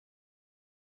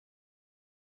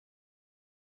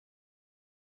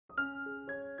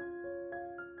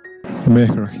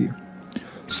মেঘ ৰাশি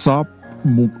চাপ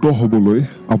মুক্ত হ'বলৈ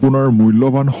আপোনাৰ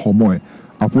মূল্যৱান সময়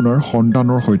আপোনাৰ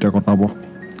সন্তানৰ সৈতে কটাব।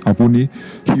 আপুনি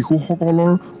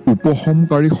শিশুসকলৰ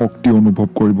উপশমকাৰী শক্তি অনুভৱ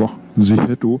কৰিব,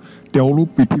 যিহেতু তেওঁলোক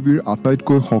পৃথিৱীৰ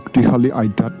আটাইতকৈ শক্তিশালী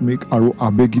আধ্যাত্মিক আৰু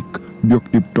আৱেগিক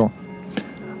ব্যক্তিত্ব।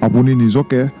 আপুনি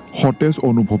নিজকে সতেজ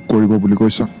অনুভৱ কৰিব বুলি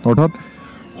কৈছে। অৰ্থাৎ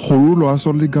সৰু ল'ৰা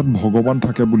ছোৱালীৰ গাত ভগৱান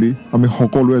থাকে বুলি আমি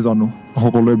সকলোৱে জানো,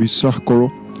 সকলোৱে বিশ্বাস কৰোঁ,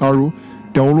 আৰু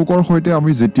তেওঁলোকৰ সৈতে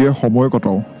আমি যেতিয়াই সময়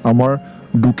কটাওঁ আমাৰ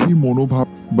দুখী মনোভাৱ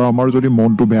বা আমাৰ যদি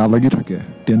মনটো বেয়া লাগি থাকে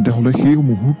তেন্তে হ'লে সেই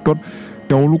মুহূৰ্তত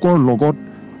তেওঁলোকৰ লগত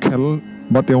খেল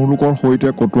বা তেওঁলোকৰ সৈতে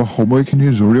কটোৱা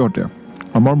সময়খিনিৰ জৰিয়তে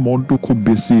আমাৰ মনটো খুব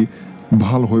বেছি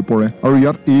ভাল হৈ পৰে। আৰু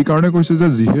ইয়াত এই কাৰণে কৈছে যে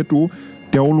যিহেতু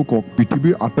তেওঁলোকক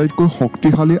পৃথিৱীৰ আটাইতকৈ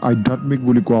শক্তিশালী আধ্যাত্মিক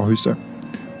বুলি কোৱা হৈছে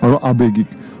আৰু আৱেগিক,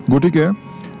 গতিকে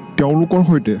তেওঁলোকৰ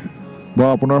সৈতে বা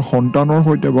আপোনাৰ সন্তানৰ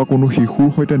সৈতে বা কোনো শিশুৰ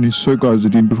সৈতে নিশ্চয়কৈ আজি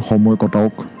দিনটোত সময়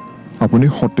কটাওক। আপুনি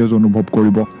সতেজ অনুভৱ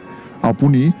কৰিব।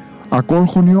 আপুনি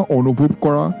আকৰ্ষণীয় অনুভৱ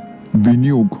কৰা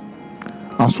বিনিয়োগ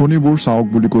আঁচনিবোৰ চাওক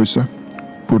বুলি কৈছে।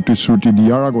 প্ৰতিশ্ৰুতি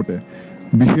দিয়াৰ আগতে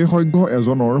বিশেষজ্ঞ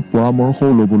এজনৰ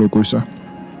পৰামৰ্শও ল'বলৈ কৈছে।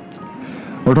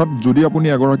 অৰ্থাৎ যদি আপুনি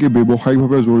এগৰাকী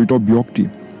ব্যৱসায়িকভাৱে জড়িত ব্যক্তি,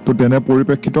 তো তেনে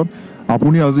পৰিপ্ৰেক্ষিতত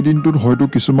আপুনি আজিৰ দিনটোত হয়তো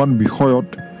কিছুমান বিষয়ত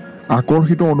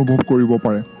আকৰ্ষিত অনুভৱ কৰিব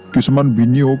পাৰে। কিছুমান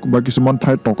বিনিয়োগ বা কিছুমান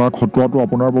ঠাইত টকা খটুৱাটো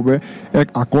আপোনাৰ বাবে এক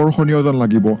আকৰ্ষণীয় যেন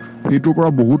লাগিব, সেইটোৰ পৰা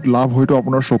বহুত লাভ হয়তো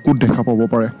আপোনাৰ চকুত দেখা পাব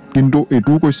পাৰে। কিন্তু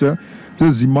এইটোও কৈছে যে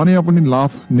যিমানেই আপুনি লাভ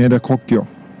নেদেখক কিয়,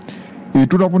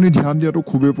 এইটোত আপুনি ধ্যান দিয়াটো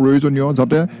খুবেই প্ৰয়োজনীয়,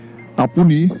 যাতে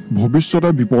আপুনি ভৱিষ্যতে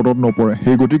বিপদত নপৰে।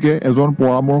 সেই গতিকে এজন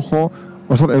পৰামৰ্শ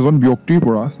অৰ্থাৎ এজন ব্যক্তিৰ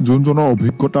পৰা যোনজনৰ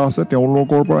অভিজ্ঞতা আছে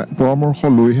তেওঁলোকৰ পৰা পৰামৰ্শ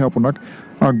লৈহে আপোনাক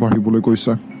আগবাঢ়িবলৈ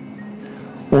কৈছে।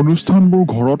 অনুষ্ঠানবোৰ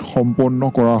ঘৰত সম্পন্ন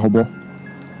কৰা হ'ব।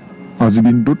 আজিৰ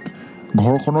দিনটোত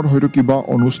ঘৰখনত হয়তো কিবা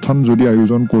অনুষ্ঠান যদি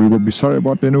আয়োজন কৰিব বিচাৰে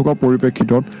বা তেনেকুৱা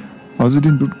পৰিপ্ৰেক্ষিতত আজিৰ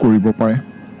দিনটোত কৰিব পাৰে।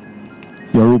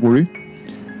 ইয়াৰোপৰি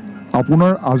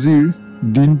আপোনাৰ আজিৰ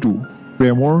দিনটো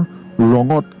প্ৰেমৰ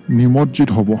ৰঙত নিমজ্জিত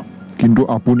হ'ব, কিন্তু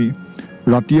আপুনি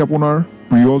ৰাতি আপোনাৰ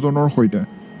প্ৰিয়জনৰ সৈতে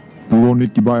পুৰণি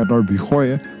কিবা এটাৰ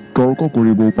বিষয়ে তৰ্ক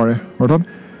কৰিবও পাৰে। অৰ্থাৎ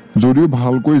যদিও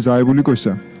ভালকৈ যায় বুলি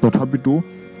কৈছে, তথাপিতো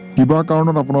কিবা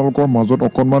কাৰণত আপোনালোকৰ মাজত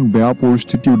অকণমান বেয়া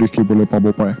পৰিস্থিতিও দেখিবলৈ পাব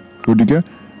পাৰে। গতিকে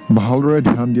ভালদৰে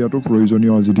ধ্যান দিয়াটো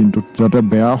প্ৰয়োজনীয় আজিৰ দিনটোত, যাতে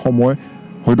বেয়া সময়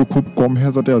হয়তো খুব কমহে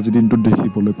যাতে আজিৰ দিনটোত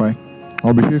দেখিবলৈ পায়।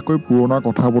 আৰু বিশেষকৈ পুৰণা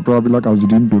কথা বতৰাবিলাক আজিৰ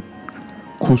দিনটোত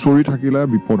খুচৰি থাকিলে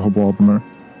বিপদ হ'ব আপোনাৰ।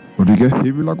 গতিকে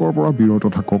সেইবিলাকৰ পৰা বিৰত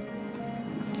থাকক।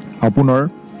 আপোনাৰ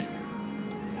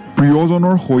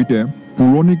প্ৰিয়জনৰ সৈতে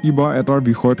পুৰণি কিবা এটাৰ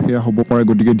বিষয়ত সেয়া হ'ব পাৰে,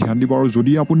 গতিকে ধ্যান দিব। আৰু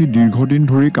যদি আপুনি দীৰ্ঘদিন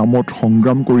ধৰি কামত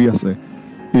সংগ্ৰাম কৰি আছে,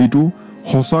 এইটো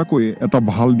সঁচাকৈয়ে এটা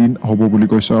ভাল দিন হ'ব বুলি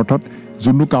কৈছে। অৰ্থাৎ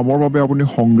যোনটো কামৰ বাবে আপুনি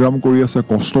সংগ্ৰাম কৰি আছে,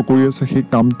 কষ্ট কৰি আছে, সেই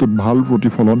কামটোত ভাল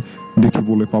প্ৰতিফলন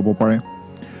দেখিবলৈ পাব পাৰে।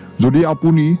 যদি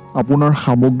আপুনি আপোনাৰ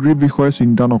সামগ্ৰীৰ বিষয়ে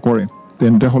চিন্তা নকৰে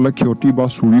তেন্তে হ'লে ক্ষতি বা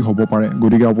চুৰি হ'ব পাৰে।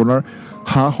 গতিকে আপোনাৰ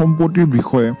সা সম্পত্তিৰ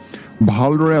বিষয়ে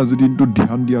ভালদৰে আজিৰ দিনটোত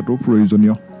ধ্যান দিয়াটো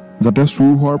প্ৰয়োজনীয়, যাতে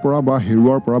চুৰ হোৱাৰ পৰা বা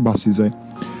হেৰুৱাৰ পৰা বাচি যায়।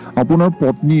 আপোনাৰ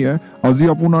পত্নীয়ে আজি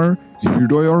আপোনাৰ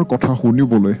হৃদয়ৰ কথা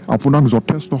শুনিবলৈ আপোনাক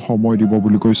যথেষ্ট সময় দিব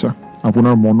বুলি কৈছে।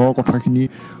 আপোনাৰ মনৰ কথাখিনি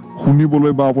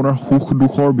শুনিবলৈ বা আপোনাৰ সুখ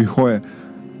দুখৰ বিষয়ে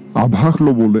আভাস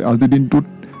ল'বলৈ আজিৰ দিনটোত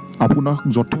আপোনাক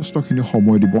যথেষ্টখিনি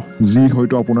সময় দিব, যি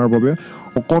হয়তো আপোনাৰ বাবে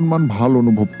অকণমান ভাল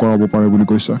অনুভৱ কৰাব পাৰে বুলি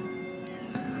কৈছে।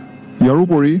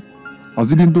 ইয়াৰোপৰি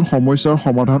আজিৰ দিনটোত সমস্যাৰ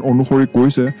সমাধান অনুসৰি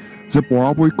কৈছে যে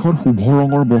পৰাপক্ষত শুভ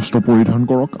ৰঙৰ বস্ত্ৰ পৰিধান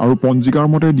কৰক আৰু পঞ্জিকাৰ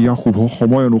মতে দিয়া শুভ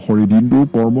সময় অনুসৰি দিনটোৰ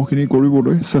কৰ্মখিনি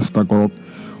কৰিবলৈ চেষ্টা কৰক।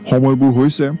 সময়বোৰ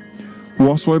হৈছে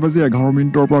পুৱা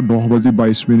 6:11 পৰা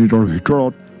 10:22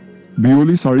 ভিতৰত,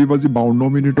 বিয়লি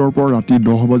 4:52 পৰা ৰাতি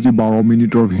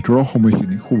 10:12 ভিতৰৰ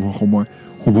সময়খিনি শুভ সময়।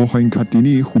 শুভ সংখ্যা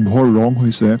 3, শুভ ৰং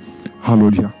হৈছে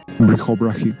হালধীয়া। বৃষভ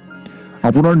ৰাশি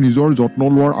আপোনাৰ নিজৰ যত্ন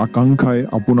লোৱাৰ আকাংক্ষাই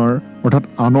আপোনাৰ অৰ্থাৎ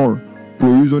আনৰ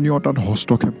প্ৰয়োজনীয়তাত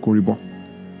হস্তক্ষেপ কৰিব।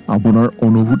 আপোনাৰ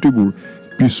অনুভূতিবোৰ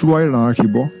পিছুৱাই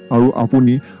নাৰাখিব আৰু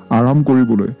আপুনি আৰাম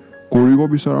কৰিবলৈ কৰিব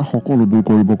বিচৰা সকলোবোৰ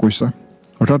কৰিব কৈছে।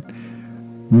 অৰ্থাৎ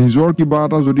নিজৰ কিবা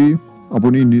এটা যদি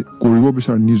আপুনি কৰিব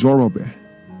বিচাৰে নিজৰ বাবে,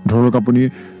 ধৰক আপুনি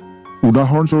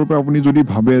উদাহৰণস্বৰূপে আপুনি যদি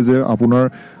ভাবে যে আপোনাৰ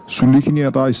চুলিখিনি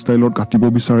এটা ষ্টাইলত কাটিব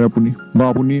বিচাৰে আপুনি, বা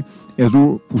আপুনি এযোৰ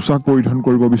পোচাক পৰিধান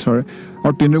কৰিব বিচাৰে,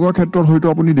 আৰু তেনেকুৱা ক্ষেত্ৰত হয়তো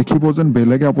আপুনি দেখিব যেন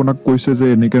বেলেগে আপোনাক কৈছে যে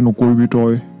এনেকৈ নকৰিবি,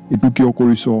 তই এইটো কিয়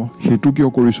কৰিছ, সেইটো কিয়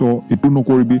কৰিছ, এইটো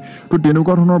নকৰিবি। তো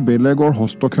তেনেকুৱা ধৰণৰ বেলেগৰ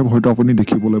হস্তক্ষেপ হয়তো আপুনি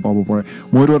দেখিবলৈ পাব পাৰে।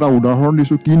 মইতো এটা উদাহৰণ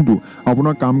দিছোঁ, কিন্তু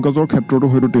আপোনাৰ কাম কাজৰ ক্ষেত্ৰতো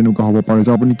হয়তো তেনেকুৱা হ'ব পাৰে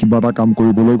যে আপুনি কিবা এটা কাম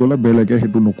কৰিবলৈ গ'লে বেলেগে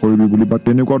সেইটো নকৰিবি বুলি, বা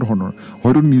তেনেকুৱা ধৰণৰ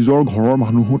হয়তো নিজৰ ঘৰৰ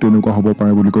মানুহো তেনেকুৱা হ'ব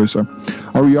পাৰে বুলি কৈছে।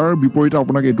 আৰু ইয়াৰ বিপৰীতে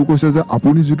আপোনাক এইটো কৈছে যে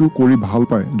আপুনি যিটো কৰি ভাল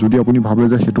পায়, যদি আপুনি ভাবে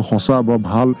যে সেইটো সঁচা বা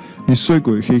ভাল,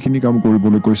 নিশ্চয়কৈ সেইখিনি কাম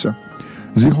কৰিবলৈ কৈছে।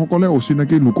 যিসকলে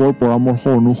অচিনাকি লোকৰ পৰামৰ্শ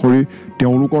অনুসৰি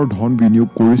তেওঁলোকৰ ধন বিনিয়োগ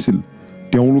কৰিছিল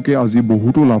তেওঁলোকে আজি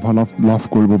বহুতো লাভ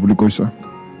কৰিব বুলি কৈছে।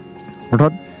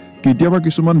 অৰ্থাৎ কেতিয়াবা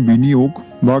কিছুমান বিনিয়োগ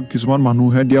বা কিছুমান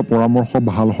মানুহে দিয়া পৰামৰ্শ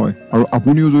ভাল হয় আৰু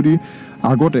আপুনিও যদি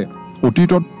আগতে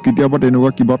অতীতত কেতিয়াবা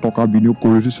তেনেকুৱা কিবা টকা বিনিয়োগ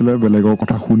কৰি থৈছিলে বেলেগৰ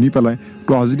কথা শুনি পেলাই,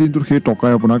 তো আজিৰ দিনটোত সেই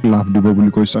টকাই আপোনাক লাভ দিব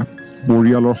বুলি কৈছে।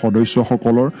 পৰিয়ালৰ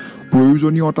সদস্যসকলৰ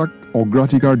প্ৰয়োজনীয়তাক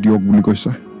অগ্ৰাধিকাৰ দিয়ক বুলি কৈছে।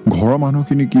 ঘৰৰ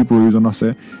মানুহখিনি কি প্ৰয়োজন আছে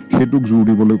সেইটোক জোৰ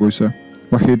দিবলৈ কৈছে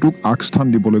বা সেইটোক আগস্থান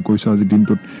দিবলৈ কৈছে আজিৰ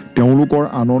দিনটোত। তেওঁলোকৰ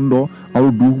আনন্দ আৰু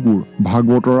দুখবোৰ ভাগ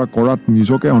বতৰা কৰাত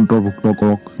নিজকে অন্তৰ্ভুক্ত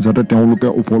কৰক, যাতে তেওঁলোকে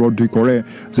উপলব্ধি কৰে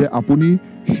যে আপুনি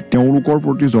তেওঁলোকৰ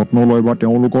প্ৰতি যত্ন লয় বা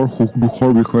তেওঁলোকৰ সুখ দুখৰ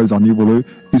বিষয়ে জানিবলৈ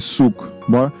ইচ্ছুক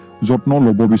বা যত্ন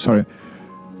ল'ব বিচাৰে।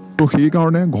 তো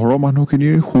সেইকাৰণে ঘৰৰ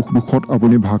মানুহখিনিৰ সুখ দুখত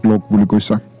আপুনি ভাগ লওক বুলি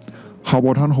কৈছে।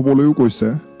 সাৱধান হ'বলৈও কৈছে,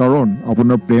 কাৰণ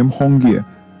আপোনাৰ প্ৰেম সংগীয়ে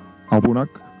আপোনাক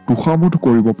তোষামোদ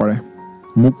কৰিব পাৰে।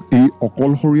 মোক এই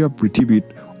অকলশৰীয়া পৃথিৱীত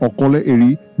অকলে এৰি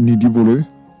নিদিবলৈ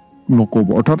নক'ব।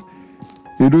 অৰ্থাৎ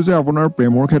এইটো যে আপোনাৰ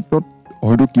প্ৰেমৰ ক্ষেত্ৰত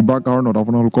হয়তো কিবা কাৰণত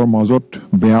আপোনালোকৰ মাজত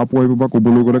বেয়া পোৱা বা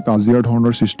ক'বলৈ গ'লে কাজিয়াৰ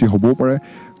ধৰণৰ সৃষ্টি হ'বও পাৰে,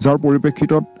 যাৰ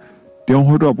পৰিপ্ৰেক্ষিতত তেওঁ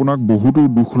হয়তো আপোনাক বহুতো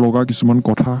দুখ লগা কিছুমান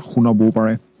কথা শুনাবও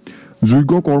পাৰে।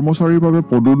 যোগ্য কৰ্মচাৰীৰ বাবে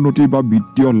পদোন্নতি বা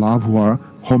বিত্তীয় লাভ হোৱাৰ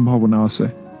সম্ভাৱনা আছে।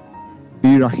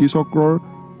 এই ৰাশি চক্ৰৰ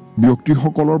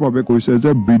ব্যক্তিসকলৰ বাবে কৈছে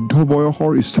যে বৃদ্ধ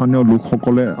বয়সৰ স্থানীয়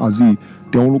লোকসকলে আজি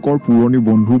তেওঁলোকৰ পুৰণি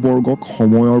বন্ধুবৰ্গক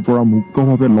সময়ৰ পৰা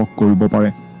মুক্তভাৱে লগ কৰিব পাৰে।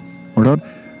 অৰ্থাৎ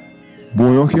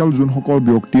বয়সীয়াল যোনসকল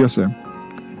ব্যক্তি আছে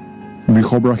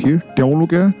বৃষভ ৰাশিৰ,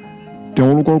 তেওঁলোকে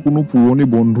তেওঁলোকৰ কোনো পুৰণি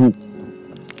বন্ধুক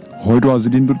হয়তো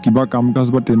আজিৰ দিনটোত কিবা কাম কাজ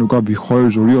বা তেনেকুৱা বিষয়ৰ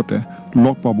জৰিয়তে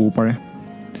লগ পাবও পাৰে।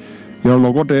 ইয়াৰ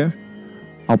লগতে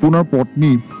আপোনাৰ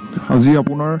পত্নী আজি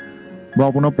আপোনাৰ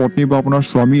পত্নী বা আপোনাৰ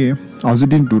স্বামীয়ে আজিৰ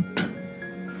দিনটোত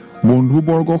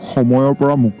বন্ধুবৰ্গক সময়ৰ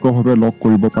পৰা মুক্তভাৱে লগ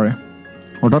কৰিব পাৰে।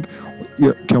 অৰ্থাৎ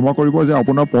ক্ষমা কৰিব যে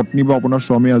আপোনাৰ পত্নী বা আপোনাৰ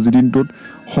স্বামীয়ে আজিৰ দিনটোত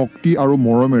শক্তি আৰু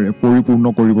মৰমেৰে পৰিপূৰ্ণ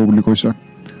কৰিব বুলি কৈছে।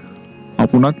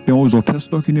 আপোনাক তেওঁ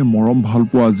যথেষ্টখিনি মৰম ভাল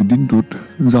পোৱা আজিৰ দিনটোত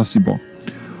যাচিব।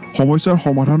 সমস্যাৰ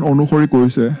সমাধান অনুসৰি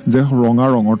কৈছে যে ৰঙা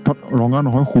ৰং, অৰ্থাৎ ৰঙা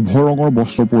নহয় শুভ ৰঙৰ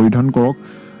বস্ত্ৰ পৰিধান কৰক।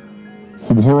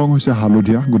 শুভ ৰং হৈছে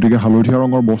হালধীয়া, গতিকে হালধীয়া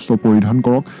ৰঙৰ বস্ত্ৰ পৰিধান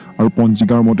কৰক আৰু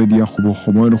পঞ্জিকাৰ মতে দিয়া শুভ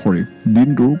সময় অনুসৰি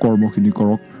দিনটোৰ কৰ্মখিনি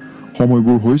কৰক।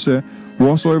 সময়বোৰ হৈছে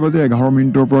পুৱা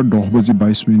 6:11 পৰা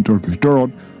 10:22 ভিতৰত,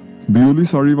 বিয়লি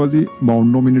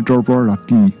 4:52 পৰা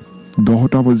ৰাতি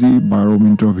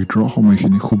 10:12 ভিতৰত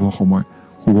সময়খিনি শুভ সময়।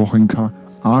 শুভ সংখ্যা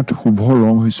 8, শুভ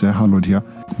ৰং হৈছে হালধীয়া।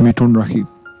 মিথুন ৰাশি,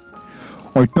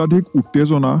 অত্যাধিক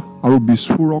উত্তেজনা আৰু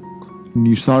বিস্ফোৰক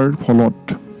নিচাৰ ফলত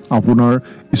আপোনাৰ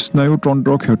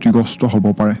স্নায়ুতন্ত্ৰ ক্ষতিগ্ৰস্ত হ'ব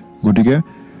পাৰে। গতিকে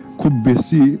খুব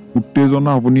বেছি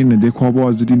উত্তেজনা আপুনি নেদেখুৱাব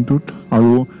আজিৰ দিনটোত,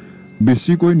 আৰু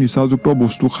বেছিকৈ নিচাযুক্ত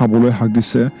বস্তু খাবলৈ হাক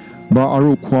দিছে বা আৰু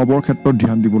খোৱা বোৱাৰ ক্ষেত্ৰত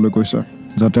ধ্যান দিবলৈ কৈছে,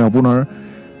 যাতে আপোনাৰ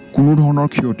কোনো ধৰণৰ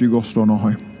ক্ষতিগ্ৰস্ত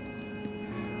নহয়।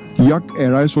 ইয়াক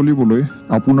এৰাই চলিবলৈ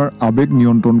আপোনাৰ আৱেগ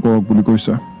নিয়ন্ত্ৰণ কৰক বুলি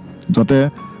কৈছে, যাতে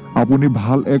আপুনি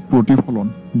ভাল এক প্ৰতিফলন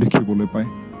দেখিবলৈ পায়।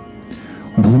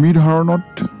 ভূমি ধাৰণত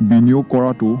বিনিয়োগ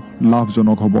কৰাটো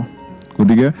লাভজনক হ'ব।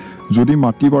 গতিকে যদি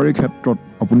মাটি বাৰীৰ ক্ষেত্ৰত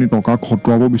আপুনি টকা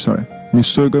খটুৱাব বিচাৰে,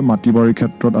 নিশ্চয়কৈ মাটি বাৰীৰ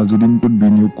ক্ষেত্ৰত আজিৰ দিনটোত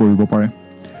বিনিয়োগ কৰিব পাৰে।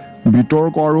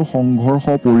 বিতৰ্ক আৰু সংঘৰ্ষ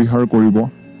পৰিহাৰ কৰিব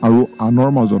আৰু আনৰ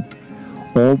মাজত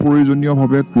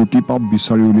অপ্ৰয়োজনীয়ভাৱে ত্ৰুটিপাপ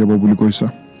বিচাৰি উলিয়াব বুলি কৈছে।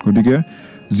 গতিকে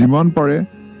যিমান পাৰে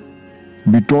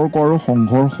বিতৰ্ক আৰু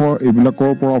সংঘৰ্ষ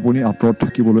এইবিলাকৰ পৰা আপুনি আঁতৰত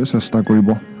থাকিবলৈ চেষ্টা কৰিব,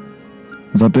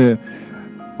 যাতে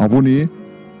আপুনি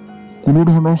কোনো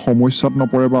ধৰণৰ সমস্যাত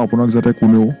নপৰে বা আপোনাক যাতে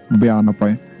কোনেও বেয়া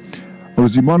নাপায়। আৰু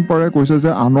যিমান পাৰে কৈছে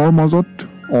যে আনৰ মাজত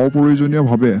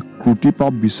অপ্ৰয়োজনীয়ভাৱে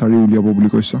ত্ৰুটিপাপ বিচাৰি উলিয়াব বুলি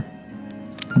কৈছে।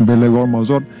 বেলেগৰ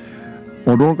মাজত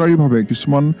অদৰকাৰীভাৱে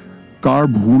কিছুমান কাৰ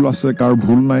ভুল আছে কাৰ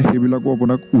ভুল নাই সেইবিলাকো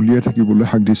আপোনাক উলিয়াই থাকিবলৈ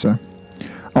হাক দিছে।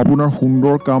 আপোনাৰ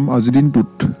সুন্দৰ কাম আজিৰ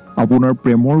দিনটোত আপোনাৰ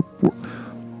প্ৰেমৰ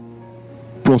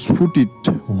প্ৰস্ফুটিত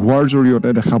হোৱাৰ জৰিয়তে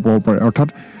দেখা পাব পাৰে। অৰ্থাৎ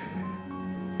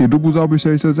এইটো বুজাব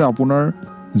বিচাৰিছে যে আপোনাৰ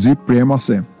যি প্ৰেম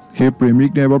আছে সেই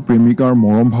প্ৰেমিক নাইবা প্ৰেমিকাৰ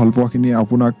মৰম ভাল পোৱাখিনি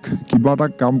আপোনাক কিবা এটা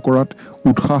কাম কৰাত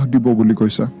উৎসাহ দিব বুলি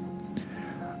কৈছে।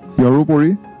 ইয়াৰোপৰি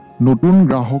নতুন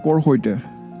গ্ৰাহকৰ সৈতে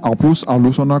আপোচ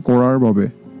আলোচনা কৰাৰ বাবে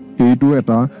এইটো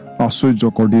এটা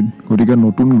আশ্চৰ্যকৰ দিন। গতিকে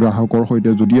নতুন গ্ৰাহকৰ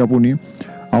সৈতে যদি আপুনি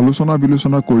আলোচনা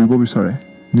বিলোচনা কৰিব বিচাৰে,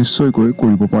 নিশ্চয়কৈ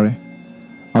কৰিব পাৰে।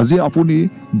 আজি আপুনি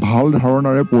ভাল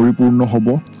ধাৰণাৰে পৰিপূৰ্ণ হ'ব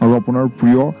আৰু আপোনাৰ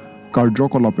প্ৰিয়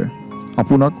কাৰ্যকলাপে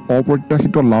আপোনাক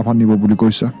অপ্ৰত্যাশিত লাভ আনিব বুলি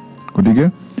কৈছে। গতিকে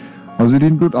আজিৰ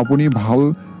দিনটোত আপুনি ভাল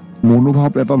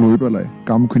মনোভাৱ এটা লৈ পেলাই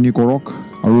কামখিনি কৰক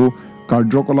আৰু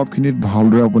কাৰ্যকলাপখিনিত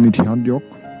ভালদৰে আপুনি ধ্যান দিয়ক,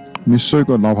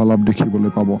 নিশ্চয়কৈ লাভালাভ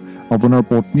দেখিবলৈ পাব। আপোনাৰ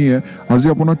পত্নীয়ে আজি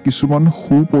আপোনাক কিছুমান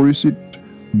সুপৰিচিত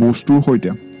বস্তুৰ সৈতে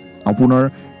আপোনাৰ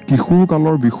কিশোৰ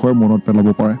কালৰ বিষয়ে মনত পেলাব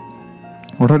পাৰে।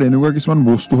 অৰ্থাৎ এনেকুৱা কিছুমান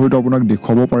বস্তু হয়তো আপোনাক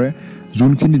দেখুৱাব পাৰে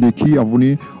যোনখিনি দেখি আপুনি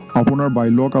আপোনাৰ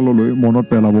বাল্যকাললৈ মনত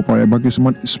পেলাব পাৰে বা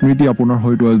কিছুমান স্মৃতি আপোনাৰ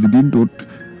হয়তো আজি দিনটোত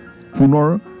পুনৰ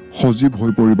সজীৱ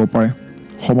হৈ পৰিব পাৰে।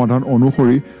 সমাধান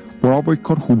অনুসৰি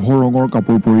পৰাপক্ষত শুভ ৰঙৰ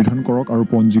কাপোৰ পৰিধান কৰক আৰু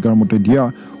পঞ্জিকাৰ মতে দিয়া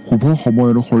শুভ সময়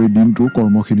অনুসৰি দিনটোৰ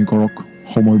কৰ্মখিনি কৰক।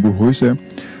 সময়বোৰ হৈছে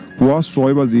পুৱা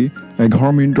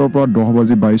 6:11 পৰা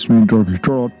 10:22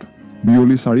 ভিতৰত,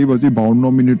 বিয়লি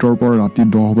 4:52 পৰা ৰাতি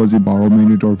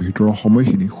 10:12 ভিতৰৰ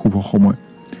সময়খিনি শুভ সময়।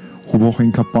 শুভ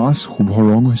সংখ্যা 5, শুভ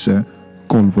ৰং হৈছে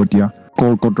কলপতীয়া।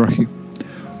 কৰ্কট ৰাশি।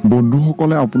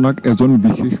 বন্ধুসকলে আপোনাক এজন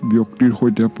বিশেষ ব্যক্তিৰ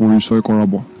সৈতে পৰিচয়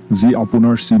কৰাব যি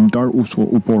আপোনাৰ চিন্তাৰ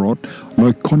ওপৰত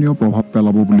লক্ষণীয় প্ৰভাৱ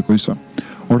পেলাব বুলি কৈছে।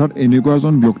 অৰ্থাৎ এনেকুৱা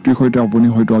এজন ব্যক্তিৰ সৈতে আপুনি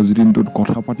হয়তো আজিৰ দিনটোত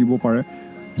কথা পাতিব পাৰে,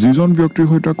 যিজন ব্যক্তিৰ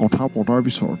সৈতে কথা পতাৰ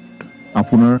পিছত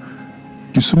আপোনাৰ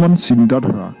কিছুমান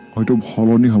চিন্তাধাৰা হয়তো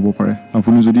সলনি হ'ব পাৰে।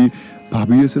 আপুনি যদি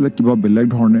ভাবি আছিলে কিবা বেলেগ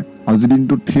ধৰণে, আজিৰ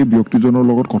দিনটোত সেই ব্যক্তিজনৰ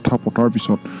লগত কথা পতাৰ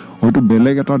পিছত হয়তো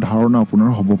বেলেগ এটা ধাৰণা আপোনাৰ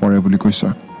হ'ব পাৰে বুলি কৈছে।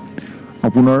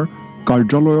 আপোনাৰ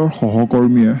কাৰ্যালয়ৰ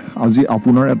সহকৰ্মীয়ে আজি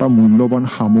আপোনাৰ এটা মূল্যৱান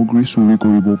সামগ্ৰী চুৰি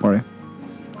কৰিবও পাৰে।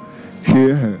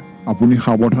 সেয়েহে আপুনি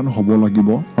সাৱধান হ'ব লাগিব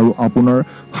আৰু আপোনাৰ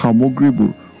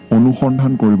সামগ্ৰীবোৰ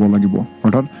অনুসন্ধান কৰিব লাগিব।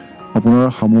 অৰ্থাৎ আপোনাৰ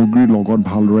সামগ্ৰীৰ লগত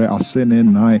ভালদৰে আছে নে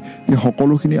নাই সেই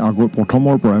সকলোখিনি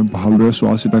প্ৰথমৰ পৰাই ভালদৰে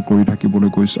চোৱা চিতা কৰি থাকিবলৈ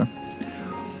কৈছে।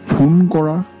 ফোন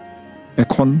কৰা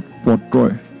এখন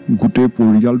পত্ৰই গোটেই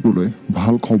পৰিয়ালটোলৈ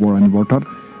ভাল খবৰ আনিব। অৰ্থাৎ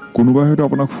কোনোবাই হয়তো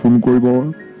আপোনাক ফোন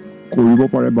কৰিব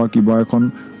পাৰে বা কিবা এখন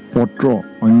পত্ৰ,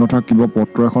 অন্যথা কিবা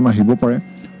পত্ৰ এখন আহিব পাৰে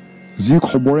যি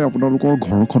খবৰে আপোনালোকৰ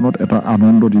ঘৰখনত এটা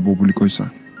আনন্দ দিব বুলি কৈছে।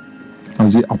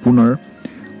 আজি আপোনাৰ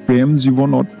প্ৰেম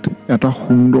জীৱনত এটা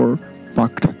সুন্দৰ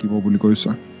পাক থাকিব বুলি কৈছে।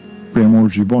 প্ৰেমৰ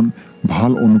জীৱন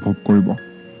ভাল অনুভৱ কৰিব।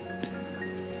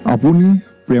 আপুনি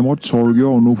প্ৰেমত স্বৰ্গীয়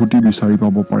অনুভূতি বিচাৰি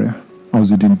পাব পাৰে।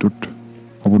 আজিৰ দিনটোত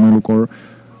আপোনালোকৰ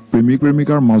প্ৰেমিক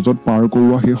প্ৰেমিকাৰ মাজত পাৰ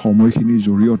কৰোৱা সেই সময়খিনিৰ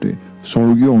জৰিয়তে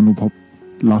স্বৰ্গীয় অনুভৱ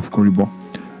লাভ কৰিব।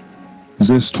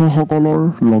 জ্যেষ্ঠসকলৰ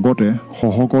লগতে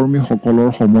সহকৰ্মীসকলৰ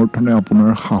সমৰ্থনে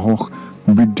আপোনাৰ সাহস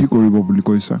বৃদ্ধি কৰিব বুলি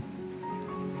কৈছে।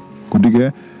 গতিকে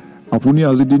আপুনি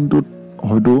আজিৰ দিনটোত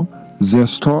হয়তো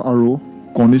জ্যেষ্ঠ আৰু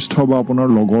কনিষ্ঠ বা আপোনাৰ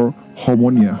লগৰ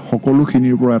সমনীয়া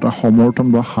সকলোখিনিৰ পৰা এটা সমৰ্থন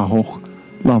বা সাহস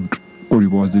লাভ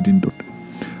কৰিব আজিৰ দিনটোত।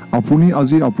 আপুনি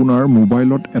আজি আপোনাৰ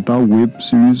মোবাইলত এটা ৱেব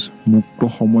ছিৰিজ মুক্ত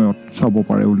সময়ত চাব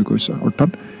পাৰে বুলি কৈছে।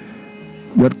 অৰ্থাৎ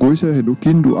ইয়াত কৈছে সেইটো,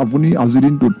 কিন্তু আপুনি আজিৰ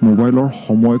দিনটোত মোবাইলৰ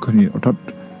সময়খিনি অৰ্থাৎ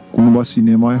কোনোবা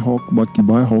চিনেমাই হওক বা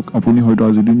কিবাই হওক আপুনি হয়তো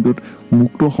আজিৰ দিনটোত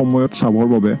মুক্ত সময়ত চাবৰ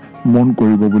বাবে মন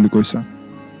কৰিব বুলি কৈছে।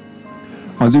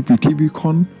 আজি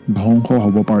পৃথিৱীখন ধ্বংস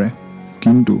হ'ব পাৰে,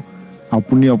 কিন্তু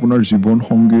আপুনি আপোনাৰ জীৱন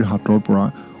সংগীৰ হাতৰ পৰা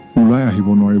ওলাই আহিব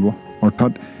নোৱাৰিব।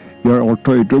 অৰ্থাৎ ইয়াৰ অৰ্থ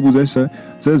এইটোৱে বুজাইছে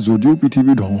যে যদিও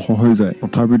পৃথিৱী ধ্বংস হৈ যায়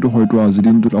তথাপিতো হয়তো আজিৰ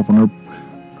দিনটোত আপোনাৰ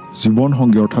জীৱন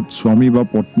সংগী অৰ্থাৎ স্বামী বা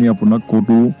পত্নী আপোনাক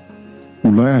ক'তো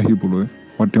ওলাই আহিবলৈ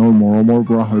বা তেওঁৰ মৰমৰ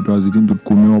পৰা হয়তো আজিৰ দিনটোত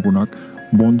কোনেও আপোনাক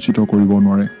বঞ্চিত কৰিব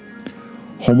নোৱাৰে।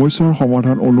 সমস্যাৰ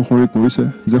সমাধান অনুসৰি কৈছে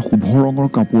যে শুভ ৰঙৰ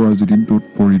কাপোৰ আজিৰ দিনটোত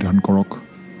পৰিধান কৰক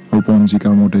আৰু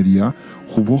পঞ্জিকাৰ মতে দিয়া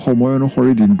শুভ সময়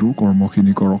অনুসৰি দিনটোৰ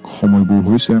কৰ্মখিনি কৰক। সময়বোৰ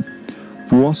হৈছে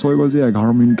পুৱা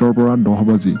 6:11 পৰা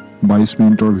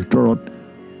 10:22 ভিতৰত,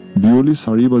 বিয়লি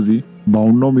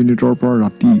 4:52 পৰা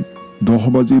ৰাতি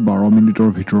 10:12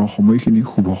 ভিতৰৰ সময়খিনি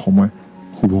শুভ সময়।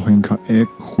 শুভ সংখ্যা 1,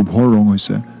 শুভ ৰং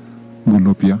হৈছে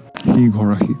গুলপীয়া। সিংহ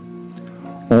ৰাশি।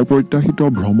 অপ্ৰত্যাশিত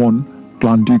ভ্ৰমণ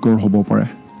ক্লান্তিকৰ হ'ব পাৰে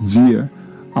যিয়ে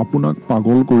আপোনাক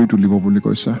পাগল কৰি তুলিব বুলি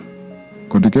কৈছে।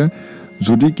 গতিকে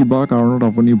যদি কিবা কাৰণত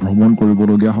আপুনি ভ্ৰমণ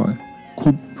কৰিবলগীয়া হয়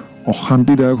খুব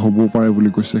অশান্তিদায়ক হ'ব পাৰে বুলি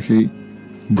কৈছে সেই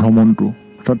ভ্ৰমণটো।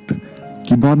 অৰ্থাৎ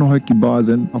কিবা নহয় কিবা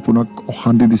যেন আপোনাক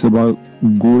অশান্তি দিছে বা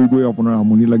গৈ আপোনাৰ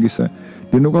আমনি লাগিছে,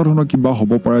 তেনেকুৱা ধৰণৰ কিবা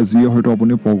হ'ব পাৰে যিয়ে হয়তো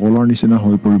আপুনি পগলাৰ নিচিনা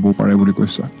হৈ পৰিব পাৰে বুলি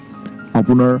কৈছে।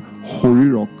 আপোনাৰ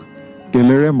শৰীৰক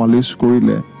তেলেৰে মালিচ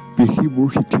কৰিলে পেশীবোৰ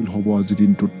শিথিল হ'ব আজিৰ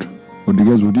দিনটোত।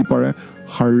 গতিকে যদি পাৰে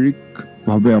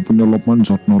শাৰীৰিকভাৱে আপুনি অলপমান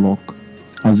যত্ন লওক।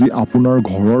 আজি আপোনাৰ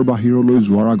ঘৰৰ বাহিৰলৈ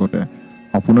যোৱাৰ আগতে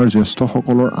আপোনাৰ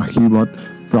জ্যেষ্ঠসকলৰ আশীৰ্বাদ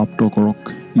প্ৰাপ্ত কৰক।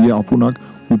 ইয়ে আপোনাক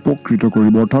উপকৃত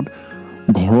কৰিব। অৰ্থাৎ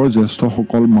ঘৰৰ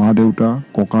জ্যেষ্ঠসকল, মা দেউতা,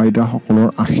 ককা আইতাসকলৰ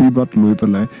আশীৰ্বাদ লৈ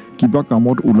পেলাই কিবা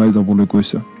কামত ওলাই যাবলৈ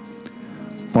কৈছে।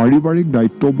 পাৰিবাৰিক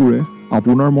দায়িত্ববোৰে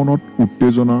আপোনাৰ মনত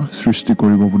উত্তেজনা সৃষ্টি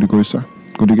কৰিব বুলি কৈছে।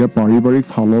 গতিকে পাৰিবাৰিক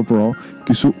ফালৰ পৰাও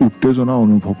কিছু উত্তেজনা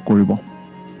অনুভৱ কৰিব।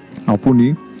 আপুনি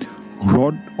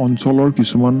হ্ৰদ অঞ্চলৰ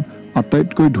কিছুমান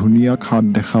আটাইতকৈ ধুনীয়া খাদ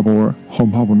দেখা পোৱাৰ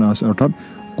সম্ভাৱনা আছে। অৰ্থাৎ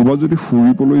ক'ৰবাত যদি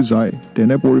ফুৰিবলৈ যায়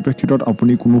তেনে পৰিপ্ৰেক্ষিতত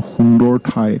আপুনি কোনো সুন্দৰ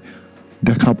ঠাই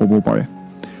দেখা পাব পাৰে।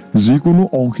 যিকোনো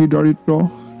অংশীদাৰিত্ব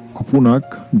আপোনাক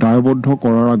দায়বদ্ধ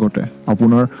কৰাৰ আগতে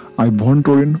আপোনাৰ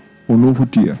আভ্যন্তৰীণ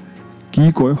অনুভূতিয়ে কি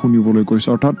কয় শুনিবলৈ কৈছে।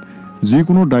 অৰ্থাৎ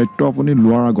যিকোনো দায়িত্ব আপুনি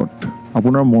লোৱাৰ আগত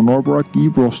আপোনাৰ মনৰ পৰা কি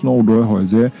প্ৰশ্ন উদয় হয়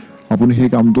যে আপুনি সেই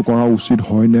কামটো কৰা উচিত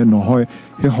হয় নে নহয়,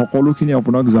 সেই সকলোখিনি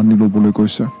আপোনাক জানি ল'বলৈ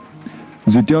কৈছে।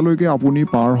 যেতিয়ালৈকে আপুনি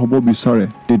পাৰ হ'ব বিচাৰে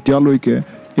তেতিয়ালৈকে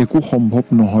একো সম্ভৱ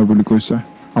নহয় বুলি কৈছে।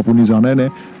 আপুনি জানেনে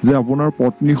যে আপোনাৰ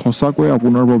পত্নী সঁচাকৈ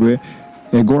আপোনাৰ বাবে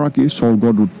এগৰাকী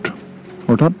স্বৰ্গদূত।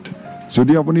 অৰ্থাৎ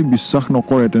যদি আপুনি বিশ্বাস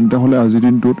নকৰে তেন্তে হ'লে আজিৰ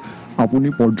দিনটোত আপুনি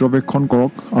পৰ্যবেক্ষণ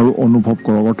কৰক আৰু অনুভৱ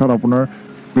কৰক। অৰ্থাৎ আপোনাৰ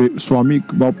স্বামীক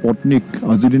বা পত্নীক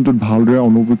আজিৰ দিনটোত ভালদৰে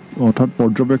অৰ্থাৎ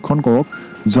পৰ্যবেক্ষণ কৰক,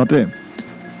 যাতে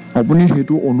আপুনি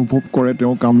সেইটো অনুভৱ কৰে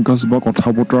তেওঁৰ কাম কাজ বা কথা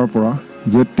বতৰাৰ পৰা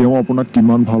যে তেওঁ আপোনাক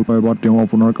কিমান ভাল পায় বা তেওঁ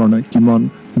আপোনাৰ কাৰণে কিমান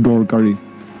দৰকাৰী,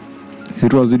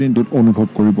 সেইটো আজিৰ দিনটোত অনুভৱ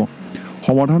কৰিব।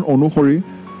 সমাধান অনুসৰি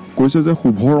কৈছে যে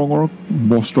শুভ ৰঙৰ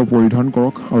বস্ত্ৰ পৰিধান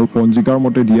কৰক আৰু পঞ্জিকাৰ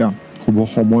মতে দিয়া শুভ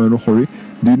সময় অনুসৰি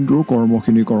দিনটোৰ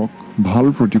কৰ্মখিনি কৰক। ভাল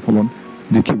প্ৰতিফলন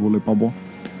দেখিবলৈ পাব।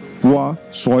 পুৱা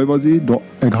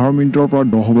 6:11 পৰা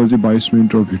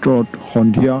 10:22 ভিতৰত,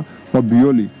 সন্ধিয়া বা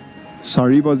বিয়লি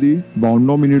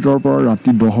 4:52 পৰা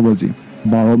ৰাতি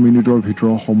 10:12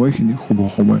 ভিতৰৰ সময়খিনি শুভ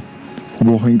সময়। শুভ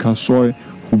সংখ্যা 6,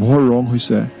 শুভ ৰং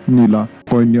হৈছে নীলা।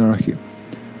 কন্যা ৰাশি,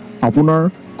 আপোনাৰ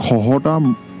খহটা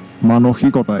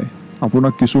মানসিকতাই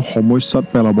আপোনাক কিছু সমস্যাত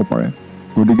পেলাব পাৰে।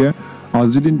 গতিকে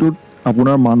আজিৰ দিনটোত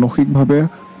আপোনাৰ মানসিকভাৱে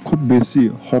খুব বেছি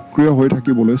সক্ৰিয় হৈ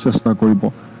থাকিবলৈ চেষ্টা কৰিব।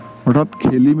 অৰ্থাৎ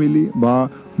খেলি মেলি বা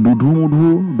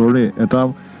দুধুমুধুৰ দৰে এটা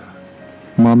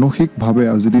মানসিকভাৱে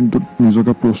আজিৰ দিনটোত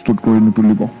নিজকে প্ৰস্তুত কৰি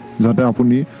নুতুলিব যাতে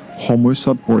আপুনি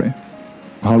সমস্যাত পৰে।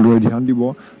 ভালদৰে ধ্যান দিব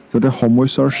যাতে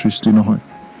সমস্যাৰ সৃষ্টি নহয়।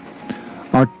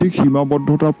 আৰ্থিক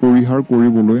সীমাবদ্ধতা পৰিহাৰ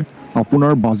কৰিবলৈ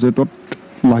আপোনাৰ বাজেটত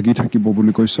লাগি থাকিব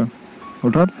বুলি কৈছে।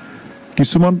 অৰ্থাৎ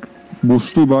কিছুমান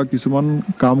বস্তু বা কিছুমান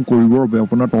কাম কৰিবৰ বাবে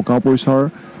আপোনাৰ টকা পইচাৰ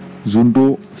যোনটো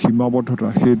সীমাবদ্ধতা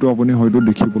সেইটো আপুনি হয়তো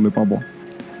দেখিবলৈ পাব।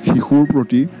 শিশুৰ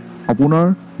প্ৰতি আপোনাৰ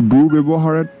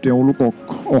দুৰ্ব্যৱহাৰে তেওঁলোকক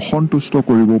অসন্তুষ্ট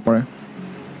কৰিব পাৰে।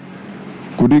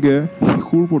 গতিকে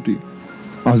শিশুৰ প্ৰতি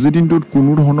আজিৰ দিনটোত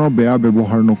কোনো ধৰণৰ বেয়া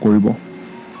ব্যৱহাৰ নকৰিব।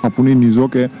 আপুনি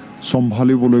নিজকে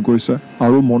চম্ভালিবলৈ কৈছে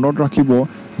আৰু মনত ৰাখিব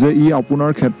যে ই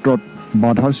আপোনাৰ ক্ষেত্ৰত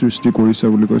বাধাৰ সৃষ্টি কৰিছে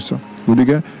বুলি কৈছে।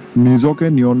 গতিকে নিজকে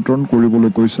নিয়ন্ত্ৰণ কৰিবলৈ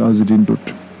কৈছে আজিৰ দিনটোত।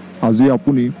 আজি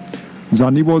আপুনি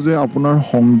জানিব যে আপোনাৰ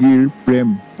সংগীৰ প্ৰেম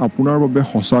আপোনাৰ বাবে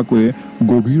সঁচাকৈয়ে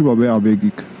গভীৰভাৱে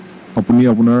আৱেগিক। আপুনি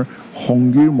আপোনাৰ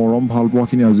সংগীৰ মৰম ভাল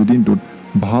পোৱাখিনি আজিৰ দিনটোত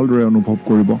ভালদৰে অনুভৱ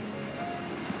কৰিব।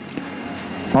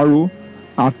 আৰু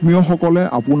আত্মীয়সকলে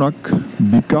আপোনাক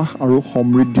বিকাশ আৰু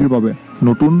সমৃদ্ধিৰ বাবে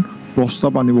নতুন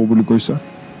প্ৰস্তাৱ আনিব বুলি কৈছে।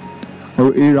 আৰু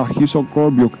এই ৰাশি চক্ৰৰ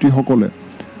ব্যক্তিসকলে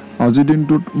আজিৰ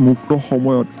দিনটোত মুক্ত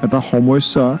সময়ত এটা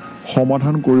সমস্যা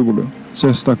সমাধান কৰিবলৈ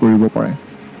চেষ্টা কৰিব পাৰে।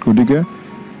 গতিকে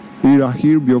এই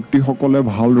ৰাশিৰ ব্যক্তিসকলে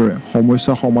ভালদৰে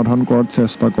সমস্যা সমাধান কৰাত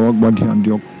চেষ্টা কৰক বা ধ্যান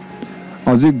দিয়ক।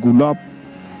 আজি গোলাপ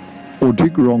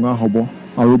অধিক ৰঙা হ'ব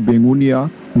আৰু বেঙুনীয়া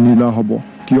নীলা হ'ব,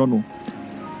 কিয়নো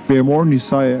প্ৰেমৰ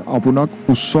নিচাই আপোনাক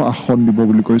উচ্চ আসন দিব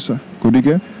বুলি কৈছে।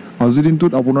 গতিকে আজিৰ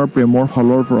দিনটোত আপোনাৰ প্ৰেমৰ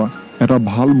ফালৰ পৰা এটা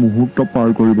ভাল মুহূৰ্ত পাৰ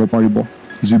কৰিব পাৰিব,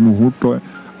 যি মুহূৰ্তই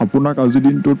আপোনাক আজিৰ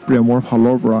দিনটোত প্ৰেমৰ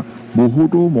ফালৰ পৰা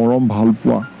বহুতো মৰম ভাল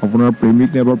পোৱা, আপোনাৰ প্ৰেমিক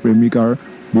নাইবা প্ৰেমিকাৰ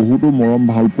বহুতো মৰম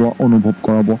ভাল পোৱা অনুভৱ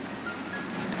কৰাব।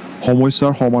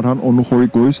 সমস্যাৰ সমাধান অনুসৰি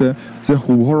কৈছে যে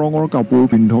শুভ ৰঙৰ কাপোৰ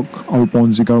পিন্ধক আৰু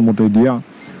পঞ্জিকাৰ মতে দিয়া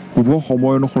শুভ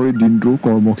সময় অনুসৰি দিনটোৰ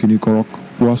কৰ্মখিনি কৰক।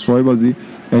 পুৱা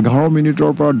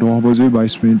 6:11 পৰা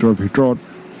 10:22 ভিতৰত,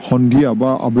 সন্ধিয়া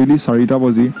বা আবেলি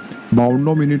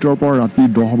 4:52 পৰা ৰাতি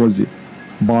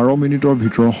 10:12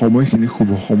 ভিতৰৰ সময়খিনি শুভ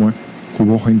সময়। শুভ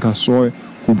সংখ্যা 6,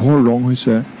 শুভ ৰং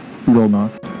হৈছে ৰঙা।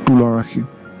 তুলা ৰাশি,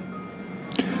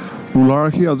 তুলা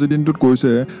ৰাশি আজিৰ দিনটোত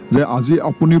কৈছে যে আজি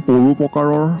আপুনি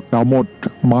পৰোপকাৰৰ কামত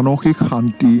মানসিক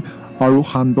শান্তি আৰু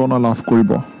সান্তনা লাভ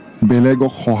কৰিব।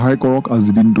 বেলেগক সহায় কৰক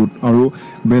আজিৰ দিনটোত, আৰু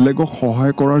বেলেগক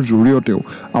সহায় কৰাৰ জৰিয়তেও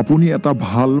আপুনি এটা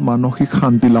ভাল মানসিক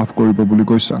শান্তি লাভ কৰিব বুলি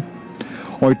কৈছে।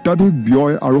 অত্যাধিক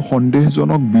ব্যয় আৰু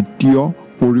সন্দেহজনক বিত্তীয়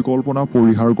পৰিকল্পনা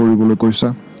পৰিহাৰ কৰিবলৈ কৈছে।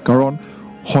 কাৰণ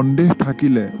সন্দেহ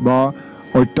থাকিলে বা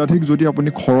অত্যাধিক যদি আপুনি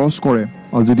খৰচ কৰে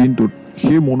আজিৰ দিনটোত,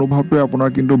 সেই মনোভাৱটোৱে আপোনাৰ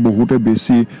কিন্তু বহুতে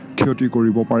বেছি ক্ষতি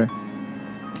কৰিব পাৰে।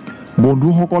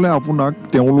 বন্ধুসকলে আপোনাক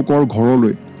তেওঁলোকৰ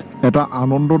ঘৰলৈ এটা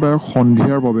আনন্দদায়ক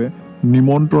সন্ধিয়াৰ বাবে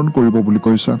নিমন্ত্ৰণ কৰিব বুলি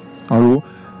কৈছে। আৰু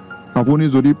আপুনি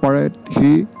যদি পাৰে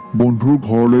সেই বন্ধুৰ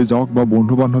ঘৰলৈ যাওক বা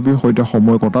বন্ধু বান্ধৱীৰ সৈতে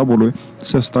সময় কটাবলৈ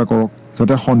চেষ্টা কৰক,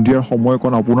 যাতে সন্ধিয়াৰ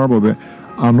সময়কণ আপোনাৰ বাবে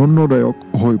আনন্দদায়ক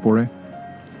হৈ পৰে।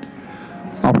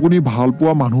 আপুনি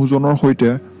ভালপোৱা মানুহজনৰ সৈতে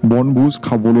বনভোজ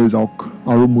খাবলৈ যাওক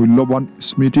আৰু মূল্যৱান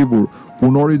স্মৃতিবোৰ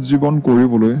পুনৰুজ্জীৱন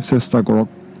কৰিবলৈ চেষ্টা কৰক।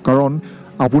 কাৰণ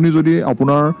আপুনি যদি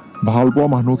আপোনাৰ ভালপোৱা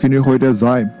মানুহখিনিৰ সৈতে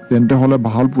যায় তেন্তে হ'লে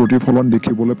ভাল প্ৰতিফলন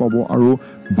দেখিবলৈ পাব আৰু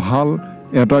ভাল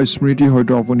এটা স্মৃতি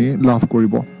হয়তো আপুনি লাভ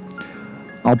কৰিব।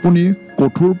 আপুনি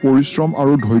কঠোৰ পৰিশ্ৰম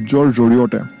আৰু ধৈৰ্যৰ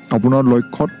জৰিয়তে আপোনাৰ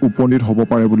লক্ষ্যত উপনীত হ'ব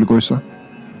পাৰে বুলি কৈছে।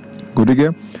 গতিকে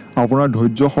আপোনাৰ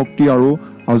ধৈৰ্য শক্তি আৰু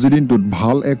আজিৰ দিনটোত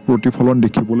ভাল এক প্ৰতিফলন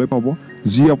দেখিবলৈ পাব,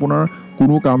 যি আপোনাৰ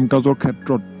কোনো কাম কাজৰ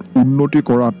ক্ষেত্ৰত উন্নতি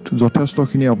কৰাত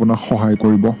যথেষ্টখিনি আপোনাক সহায়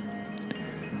কৰিব।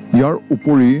 ইয়াৰ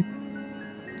উপৰি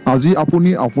আজি আপুনি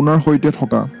আপোনাৰ সৈতে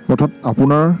থকা অৰ্থাৎ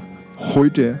আপোনাৰ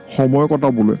সৈতে সময়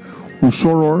কটাবলৈ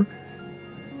ওচৰৰ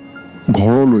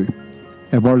ঘৰলৈ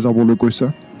এবাৰ যাবলৈ কৈছে,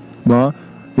 বা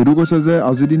এইটো কৈছে যে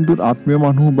আজিৰ দিনটোত আত্মীয়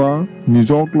মানুহ বা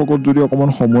নিজৰ লগত যদি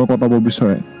অকণমান সময় কটাব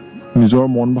বিচাৰে, নিজৰ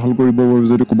মন ভাল কৰিবৰ বাবে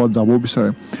যদি ক'ৰবাত যাব বিচাৰে,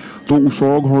 তো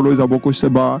ওচৰৰ ঘৰলৈ যাব কৈছে,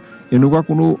 বা এনেকুৱা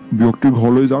কোনো ব্যক্তিৰ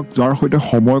ঘৰলৈ যাওক যাৰ সৈতে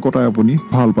সময় কটাই আপুনি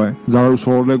ভাল পায়, যাৰ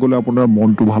ওচৰলৈ গ'লে আপোনাৰ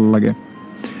মনটো ভাল লাগে।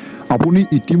 আপুনি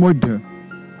ইতিমধ্যে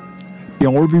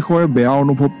তেওঁৰ বিষয়ে বেয়া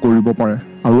অনুভৱ কৰিব পাৰে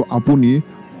আৰু আপুনি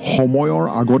সময়ৰ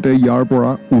আগতে ইয়াৰ পৰা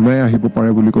ওলাই আহিব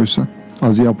পাৰে বুলি কৈছে।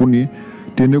 আজি আপুনি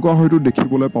তেনেকুৱা হয়তো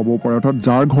দেখিবলৈ পাব পাৰে, অৰ্থাৎ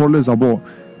যাৰ ঘৰলৈ যাব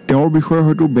তেওঁৰ বিষয়ে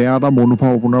হয়তো বেয়া এটা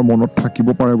মনোভাৱ আপোনাৰ মনত থাকিব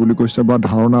পাৰে বুলি কৈছে, বা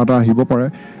ধাৰণা এটা আহিব পাৰে,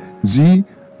 যি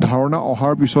ধাৰণা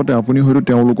অহাৰ পিছতে আপুনি হয়তো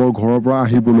তেওঁলোকৰ ঘৰৰ পৰা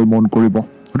আহিবলৈ মন কৰিব,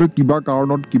 হয়তো কিবা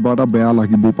কাৰণত কিবা এটা বেয়া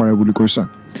লাগিব পাৰে বুলি কৈছে।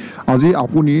 আজি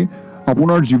আপুনি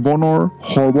আপোনাৰ জীৱনৰ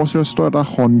সৰ্বশ্ৰেষ্ঠ এটা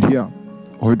সন্ধিয়া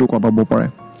হয়তো কটাব পাৰে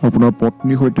আপোনাৰ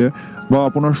পত্নীৰ সৈতে, বা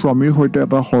আপোনাৰ স্বামীৰ সৈতে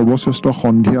এটা সৰ্বশ্ৰেষ্ঠ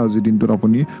সন্ধিয়া আজিৰ দিনটোত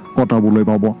আপুনি কটাবলৈ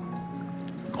পাব।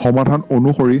 সমাধান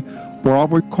অনুসৰি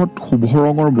পৰাপক্ষত শুভ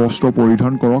ৰঙৰ বস্ত্ৰ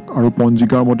পৰিধান কৰক আৰু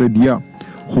পঞ্জিকাৰ মতে দিয়া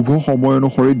শুভ সময়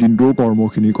অনুসৰি দিনটোৰ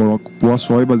কৰ্মখিনি কৰক। পুৱা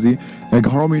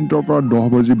 6:11 পৰা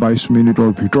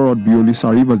 10:22 ভিতৰত, বিয়লি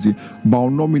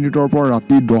 4:52 পৰা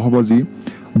ৰাতি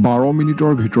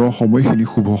 10:12 ভিতৰৰ সময়খিনি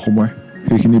শুভ সময়,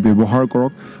 সেইখিনি ব্যৱহাৰ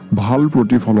কৰক, ভাল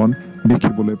প্ৰতিফলন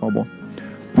দেখিবলৈ পাব।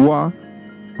 পুৱা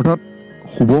অৰ্থাৎ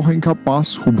শুভ সংখ্যা 5,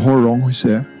 শুভ ৰং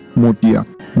হৈছে মটীয়া।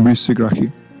 বৃশ্চিক ৰাশি,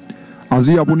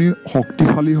 আজি আপুনি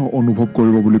শক্তিশালী অনুভৱ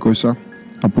কৰিব বুলি কৈছে।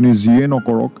 আপুনি যিয়ে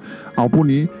নকৰক,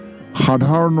 আপুনি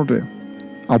সাধাৰণতে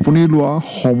আপুনি লোৱা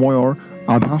সময়ৰ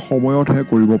আধা সময়তহে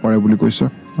কৰিব পাৰে বুলি কৈছে।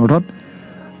 অৰ্থাৎ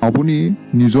আপুনি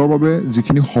নিজৰ বাবে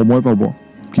যিখিনি সময় পাব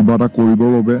কিবা এটা কৰিবৰ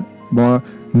বাবে বা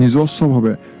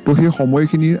নিজস্বভাৱে, তো সেই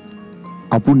সময়খিনিৰ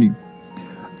আপুনি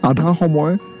আধা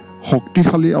সময়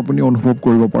শক্তিশালী আপুনি অনুভৱ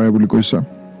কৰিব পাৰে বুলি কৈছে।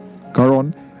 কাৰণ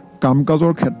কাম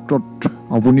কাজৰ ক্ষেত্ৰত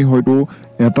আপুনি হয়তো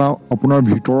এটা আপোনাৰ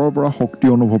ভিতৰৰ পৰা শক্তি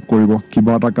অনুভৱ কৰিব,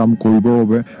 কিবা এটা কাম কৰিবৰ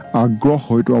বাবে আগ্ৰহ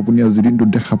হয়তো আপুনি আজিৰ দিনটোত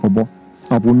দেখা পাব।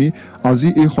 আপুনি আজি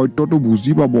এই সত্যটো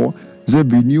বুজি পাব যে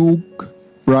বিনিয়োগ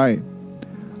প্ৰায়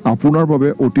আপোনাৰ বাবে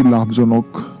অতি লাভজনক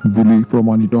বুলি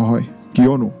প্ৰমাণিত হয়,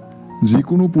 কিয়নো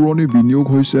যিকোনো পুৰণি বিনিয়োগ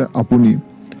হৈছে আপুনি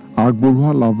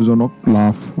আগবঢ়োৱা লাভজনক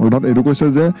লাভ। অৰ্থাৎ এইটো কৈছে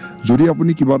যে যদি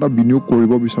আপুনি কিবা এটা বিনিয়োগ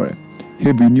কৰিব বিচাৰে,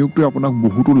 সেই বিনিয়োগটোৱে আপোনাক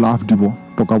বহুতো লাভ দিব,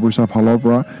 টকা পইচাৰ ফালৰ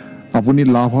পৰা আপুনি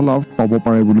লাভালাভ পাব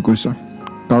পাৰে বুলি কৈছে।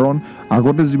 কাৰণ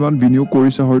আগতে যিমান বিনিয়োগ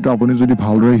কৰিছে হয়তো আপুনি যদি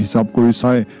ভালদৰে হিচাপ কৰি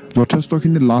চাই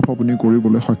যথেষ্টখিনি লাভ আপুনি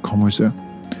কৰিবলৈ সক্ষম হৈছে।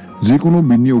 যিকোনো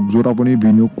বিনিয়োগ য'ত আপুনি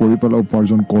বিনিয়োগ কৰি পেলাই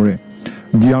উপাৰ্জন কৰে,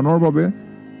 জ্ঞানৰ বাবে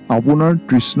আপোনাৰ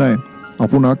তৃষ্ণাই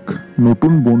আপোনাক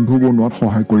নতুন বন্ধু বনোৱাত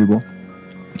সহায় কৰিব।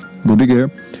 গতিকে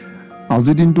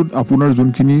আজিৰ দিনটোত আপোনাৰ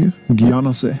যোনখিনি জ্ঞান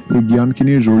আছে, সেই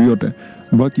জ্ঞানখিনিৰ জৰিয়তে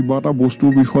বা কিবা এটা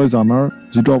বস্তুৰ বিষয়ে জনাৰ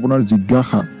যিটো আপোনাৰ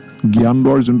জিজ্ঞাসা, জ্ঞান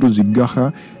লোৱাৰ যোনটো জিজ্ঞাসা,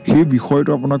 সেই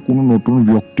বিষয়টো আপোনাক কোনো নতুন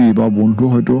ব্যক্তি বা বন্ধু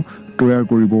হয়তো তৈয়াৰ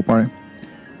কৰিব পাৰে।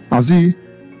 আজি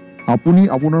আপুনি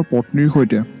আপোনাৰ পত্নীৰ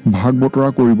সৈতে ভাগ বতৰা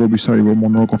কৰিব বিচাৰিব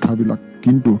মনৰ কথাবিলাক,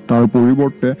 কিন্তু তাৰ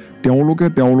পৰিৱৰ্তে তেওঁলোকে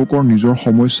তেওঁলোকৰ নিজৰ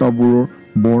সমস্যাবোৰৰ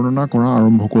বৰ্ণনা কৰা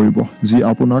আৰম্ভ কৰিব, যি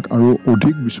আপোনাক আৰু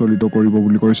অধিক বিচলিত কৰিব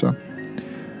বুলি কৈছে।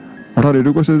 অৰ্থাৎ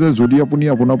এইটো কৈছে যে যদি আপুনি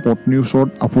আপোনাৰ পত্নীৰ ওচৰত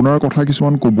আপোনাৰ কথা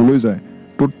কিছুমান ক'বলৈ যায়,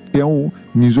 তো তেওঁ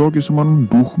নিজৰ কিছুমান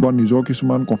দুখ বা নিজৰ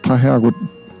কিছুমান কথাহে আগত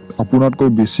আপোনাতকৈ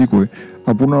বেছিকৈ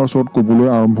আপোনাৰ ওচৰত ক'বলৈ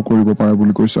আৰম্ভ কৰিব পাৰে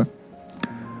বুলি কৈছে।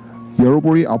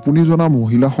 ইয়াৰোপৰি আপুনি জনা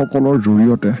মহিলাসকলৰ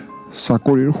জৰিয়তে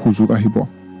চাকৰিৰ সুযোগ আহিব।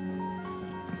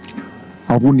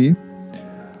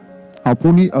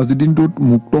 আপুনি আজিৰ দিনটোত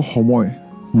মুক্ত সময়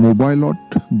মোবাইলত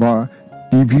বা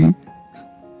টিভি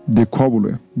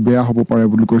দেখুৱাবলৈ বেয়া হ'ব পাৰে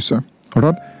বুলি কৈছে।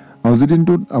 অৰ্থাৎ আজিৰ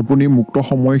দিনটোত আপুনি মুক্ত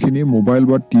সময়খিনি মোবাইল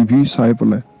বা টিভি চাই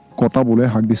পেলাই কটাবলৈ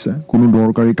হাক দিছে, কোনো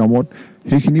দৰকাৰী কামত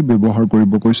সেইখিনি ব্যৱহাৰ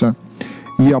কৰিব কৈছে।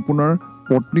 ই আপোনাৰ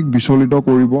পত্নীক বিচলিত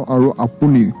কৰিব আৰু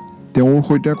আপুনি তেওঁৰ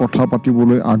সৈতে কথা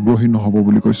পাতিবলৈ আগ্ৰহী নহ'ব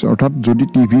বুলি কৈছে। অৰ্থাৎ যদি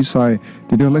টিভি চাই,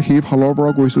 তেতিয়াহ'লে সেই ফালৰ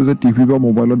পৰা কৈছে যে টিভি বা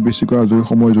মোবাইলত বেছিকৈ আজৰি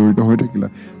সময় জড়িত হৈ থাকিলে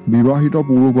বিবাহিত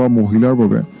পুৰুষ বা মহিলাৰ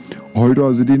বাবে হয়তো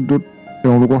আজিৰ দিনটোত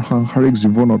তেওঁলোকৰ সাংসাৰিক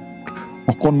জীৱনত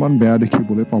অকণমান বেয়া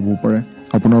দেখিবলৈ পাব পাৰে।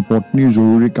 আপোনাৰ পত্নীৰ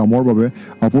জৰুৰী কামৰ বাবে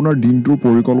আপোনাৰ দিনটোৰ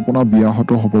পৰিকল্পনা ব্যাহত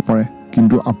হ'ব পাৰে,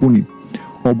 কিন্তু আপুনি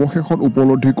অৱশেষত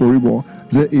উপলব্ধি কৰিব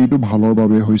যে এইটো ভালৰ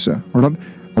বাবে হৈছে। অৰ্থাৎ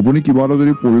আপুনি কিবা এটা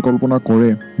যদি পৰিকল্পনা কৰে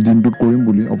দিনটোত কৰিম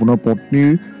বুলি আপোনাৰ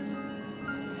পত্নীৰ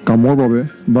কামৰ বাবে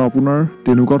বা আপোনাৰ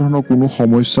তেনেকুৱা ধৰণৰ কোনো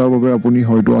সমস্যাৰ বাবে আপুনি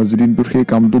হয়তো আজিৰ দিনটোত সেই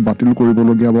কামটো বাতিল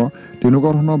কৰিবলগীয়া বা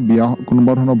তেনেকুৱা ধৰণৰ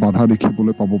কোনোবা ধৰণৰ বাধা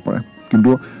দেখিবলৈ পাব পাৰে,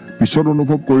 কিন্তু পিছত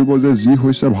অনুভৱ কৰিব যে যি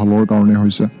হৈছে ভালৰ কাৰণে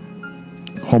হৈছে।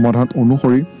 সমাধান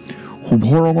অনুসৰি শুভ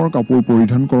ৰঙৰ কাপোৰ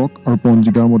পৰিধান কৰক আৰু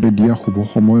পঞ্জিকাৰ মতে দিয়া শুভ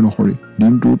সময় অনুসৰি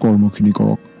দিনটোৰ কৰ্মখিনি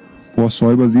কৰক। পুৱা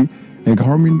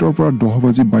 6:11 পৰা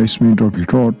 10:22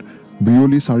 ভিতৰত,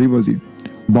 বিয়লি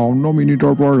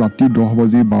 4:52 পৰা ৰাতি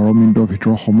 10:12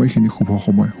 ভিতৰত সময়খিনি শুভ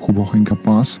সময়। শুভ সংখ্যা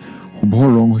 5, শুভ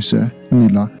ৰং হৈছে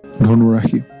নীলা।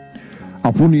 ধনুৰাশি,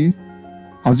 আপুনি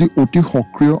আজি অতি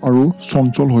সক্ৰিয় আৰু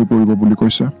চঞ্চল হৈ পৰিব বুলি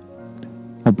কৈছে।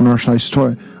 আপোনাৰ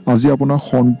স্বাস্থ্যই আজি আপোনাক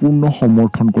সম্পূৰ্ণ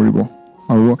সমৰ্থন কৰিব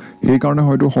আৰু সেইকাৰণে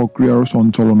হয়তো সক্ৰিয় আৰু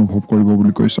চঞ্চল অনুভৱ কৰিব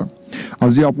বুলি কৈছে।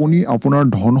 আজি আপুনি আপোনাৰ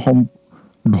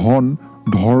ধন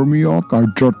ধৰ্মীয়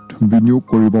কাৰ্যত বিনিয়োগ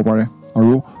কৰিব পাৰে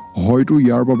আৰু হয়তো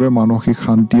ইয়াৰ বাবে মানসিক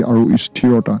শান্তি আৰু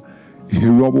স্থিৰতা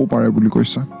হেৰুৱাবও পাৰে বুলি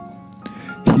কৈছে।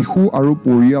 শিশু আৰু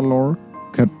পৰিয়ালৰ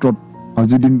ক্ষেত্ৰত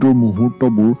আজিৰ দিনটোৰ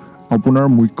মুহূৰ্তবোৰ আপোনাৰ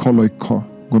মুখ্য লক্ষ্য,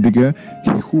 গতিকে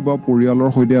শিশু বা পৰিয়ালৰ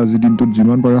সৈতে আজিৰ দিনটোত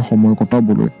যিমান পাৰে সময়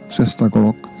কটাবলৈ চেষ্টা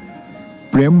কৰক।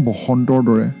 প্ৰেম বসন্তৰ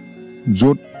দৰে,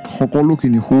 য'ত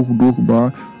সকলোখিনি সুখ দুখ বা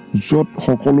য'ত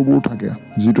সকলোবোৰ থাকে,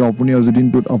 যিটো আপুনি আজিৰ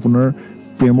দিনটোত আপোনাৰ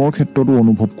প্ৰেমৰ ক্ষেত্ৰতো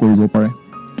অনুভৱ কৰিব পাৰে।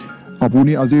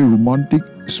 আপুনি আজি ৰোমান্টিক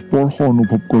স্পৰ্শ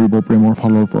অনুভৱ কৰিব প্ৰেমৰ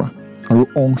ফালৰ পৰা আৰু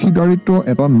অংশীদাৰিত্ব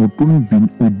এটা নতুন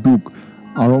উদ্যোগ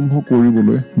আৰম্ভ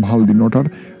কৰিবলৈ ভাল দিন, অৰ্থাৎ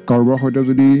কাৰোবাৰ সৈতে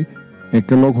যদি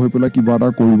একেলগ হৈ পেলাই কিবা এটা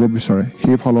কৰিব বিচাৰে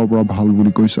সেই ফালৰ পৰা ভাল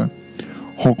বুলি কৈছে।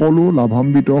 সকলো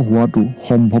লাভান্বিত হোৱাটো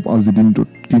সম্ভৱ আজিৰ দিনটোত,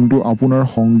 কিন্তু আপোনাৰ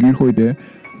সংগীৰ সৈতে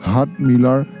হাত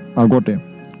মিলাৰ আগতে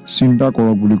চিন্তা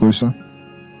কৰক বুলি কৈছে।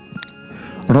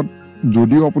 অৰ্থাৎ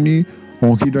যদিও আপুনি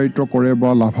অংশীদাৰিত্ব কৰে বা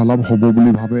লাভালাভ হ'ব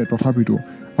বুলি ভাবে, তথাপিতো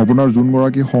আপোনাৰ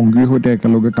যোনগৰাকী সংগীৰ সৈতে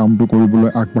একেলগে কামটো কৰিবলৈ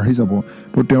আগবাঢ়ি যাব,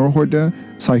 তো তেওঁৰ সৈতে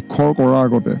স্বাক্ষৰ কৰাৰ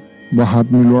আগতে বা হাত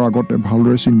মিলোৱাৰ আগতে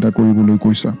ভালদৰে চিন্তা কৰিবলৈ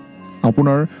কৈছে।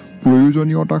 আপোনাৰ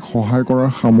প্ৰয়োজনীয়তাক সহায় কৰাৰ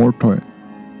সামৰ্থ্যই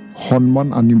সন্মান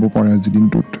আনিব পাৰে আজিৰ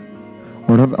দিনটোত।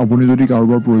 অৰ্থাৎ আপুনি যদি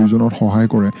কাৰোবাৰ প্ৰয়োজনত সহায়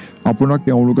কৰে, আপোনাক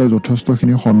তেওঁলোকে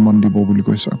যথেষ্টখিনি সন্মান দিব বুলি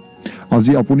কৈছে।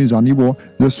 আজি আপুনি জানিব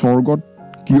যে স্বৰ্গত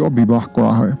কিয় বিবাহ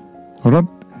কৰা হয়, অৰ্থাৎ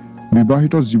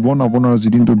বিবাহিত জীৱন আপোনাৰ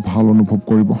আজিৰ দিনটোত ভাল অনুভৱ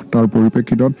কৰিব। তাৰ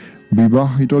পৰিপ্ৰেক্ষিতত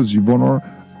বিবাহিত জীৱনৰ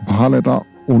ভাল এটা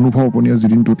অনুভৱ আপুনি আজিৰ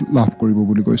দিনটোত লাভ কৰিব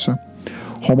বুলি কৈছে।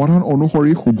 সমাধান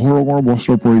অনুসৰি শুভ ৰঙৰ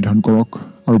বস্ত্ৰ পৰিধান কৰক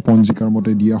আৰু পঞ্জিকাৰ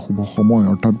মতে দিয়া শুভ সময়,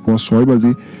 অৰ্থাৎ পুৱা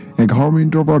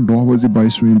 6:11 পৰা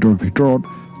 10:22 ভিতৰত,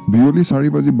 বিয়লি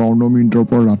 4:52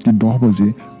 পৰা ৰাতি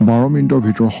 10:12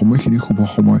 ভিতৰত সময়খিনি শুভ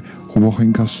সময়। শুভ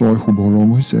সংখ্যা 6, শুভ ৰং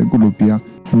হৈছে গুলপীয়া।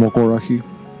 মকৰ ৰাশি,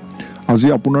 আজি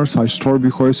আপোনাৰ স্বাস্থ্যৰ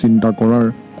বিষয়ে চিন্তা কৰাৰ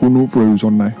কোনো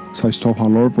প্ৰয়োজন নাই। স্বাস্থ্য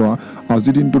ফালৰ পৰা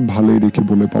আজিৰ দিনটোত ভালেই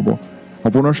দেখিবলৈ পাব।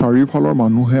 আপোনাৰ চাৰিওফালৰ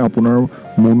মানুহে আপোনাৰ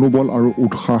মনোবল আৰু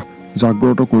উৎসাহ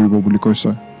জাগ্ৰত কৰিব বুলি কৈছে।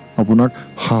 আপোনাক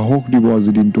সাহস দিব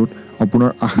আজিৰ দিনটোত আপোনাৰ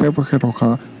আশে পাশে থকা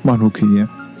মানুহখিনিয়ে।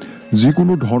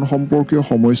 যিকোনো ধন সম্পৰ্কীয়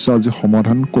সমস্যা আজি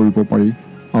সমাধান কৰিব পাৰি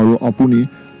আৰু আপুনি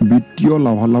বিত্তীয়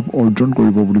লাভালাভ অৰ্জন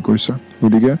কৰিব বুলি কৈছে।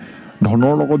 গতিকে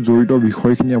ধনৰ লগত জড়িত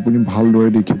বিষয়খিনি আপুনি ভালদৰে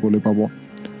দেখিবলৈ পাব।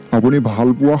 আপুনি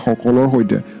ভালপোৱা সকলৰ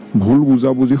সৈতে ভুল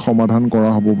বুজাবুজি সমাধান কৰা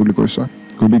হ'ব বুলি কৈছে।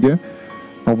 গতিকে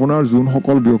আপোনাৰ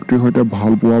যোনসকল ব্যক্তিৰ সৈতে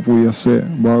ভাল পোৱা পুৰি আছে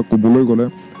বা ক'বলৈ গ'লে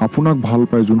আপোনাক ভাল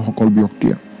পায় যোনসকল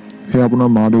ব্যক্তিয়ে, সেয়া আপোনাৰ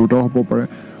মা দেউতাও হ'ব পাৰে,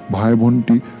 ভাই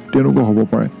ভণ্টি তেনেকুৱা হ'ব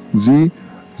পাৰে,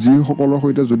 যিসকলৰ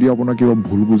সৈতে যদি আপোনাৰ কিবা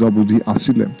ভুল বুজাবুজি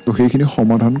আছিলে তো সেইখিনি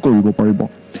সমাধান কৰিব পাৰিব।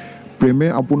 প্ৰেমে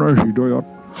আপোনাৰ হৃদয়ত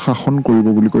শাসন কৰিব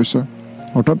বুলি কৈছে।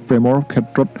 অৰ্থাৎ প্ৰেমৰ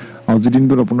ক্ষেত্ৰত আজিৰ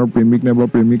দিনটোত আপোনাৰ প্ৰেমিক নাইবা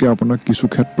প্ৰেমিকে আপোনাক কিছু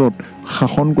ক্ষেত্ৰত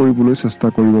শাসন কৰিবলৈ চেষ্টা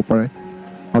কৰিব পাৰে।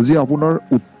 আজি আপোনাৰ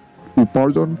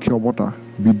উপাৰ্জন ক্ষমতা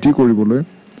বৃদ্ধি কৰিবলৈ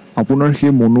আপোনাৰ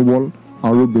সেই মনোবল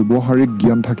আৰু ব্যৱহাৰিক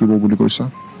জ্ঞান থাকিব বুলি কৈছে।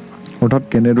 অৰ্থাৎ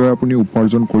কেনেদৰে আপুনি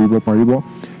উপাৰ্জন কৰিব পাৰিব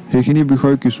সেইখিনি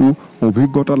বিষয়ে কিছু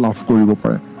অভিজ্ঞতা লাভ কৰিব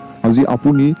পাৰে। আজি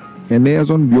আপুনি এনে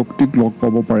এজন ব্যক্তিক লগ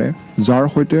পাব পাৰে যাৰ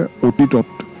সৈতে অতীতত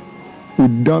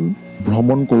উদ্যান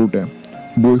ভ্ৰমণ কৰোঁতে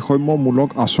বৈষম্যমূলক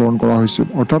আচৰণ কৰা হৈছিল।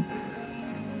 অৰ্থাৎ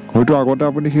হয়তো আগতে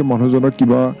আপুনি সেই মানুহজনক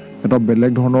কিবা এটা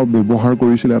বেলেগ ধৰণৰ ব্যৱহাৰ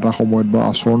কৰিছিলে এটা সময়ত বা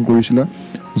আচৰণ কৰিছিলে,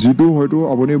 যিটো হয়তো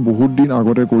আপুনি বহুত দিন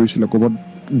আগতে কৰিছিলে ক'ৰবাত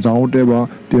যাওঁতে বা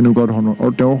তেনেকুৱা ধৰণৰ,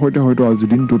 আৰু তেওঁৰ সৈতে হয়তো আজিৰ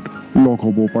দিনটোত লগ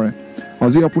হ'বও পাৰে।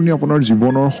 আজি আপুনি আপোনাৰ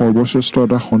জীৱনৰ সৰ্বশ্ৰেষ্ঠ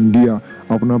এটা সন্ধিয়া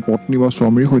আপোনাৰ পত্নী বা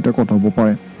স্বামীৰ সৈতে কটাব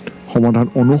পাৰে। সমাধান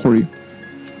অনুসৰি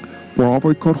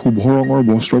পৰাপক্ষত শুভ ৰঙৰ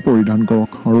বস্ত্ৰ পৰিধান কৰক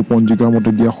আৰু পঞ্জিকাৰ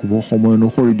মতে দিয়া শুভ সময়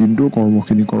অনুসৰি দিনটোৰ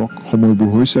কৰ্মখিনি কৰক। সময়বোৰ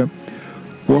হৈছে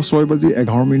পুৱা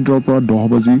 6:11 পৰা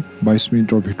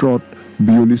 10:22 ভিতৰত,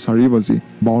 বিয়লি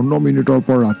 4:52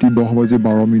 পৰা ৰাতি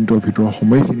 10:12 ভিতৰত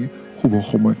সময়খিনি শুভ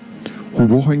সময়।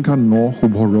 শুভ সংখ্যা 9,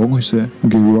 শুভ ৰং হৈছে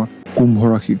গেৰুৱা। কুম্ভ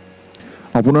ৰাশি,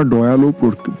 আপোনাৰ দয়ালু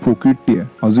প্ৰকৃতিয়ে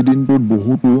আজিৰ দিনটোত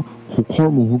বহুতো সুখৰ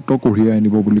মুহূৰ্ত কঢ়িয়াই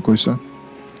আনিব বুলি কৈছে।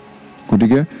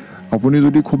 গতিকে আপুনি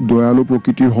যদি খুব দয়ালু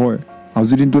প্ৰকৃতিৰ হয়,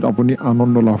 আজিৰ দিনটোত আপুনি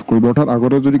আনন্দ লাভ কৰিব। অৰ্থাৎ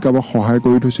আগতে যদি কাৰোবাক সহায়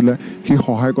কৰি থৈছিলে, সেই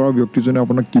সহায় কৰা ব্যক্তিজনে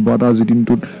আপোনাক কিবা এটা আজিৰ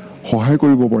দিনটোত সহায়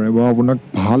কৰিব পাৰে বা আপোনাক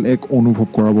ভাল এক অনুভৱ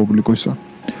কৰাব বুলি কৈছে।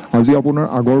 আজি আপোনাৰ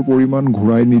আগৰ পৰিমাণ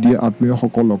ঘূৰাই নিদিয়ে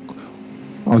আত্মীয়সকলক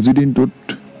আজিৰ দিনটোত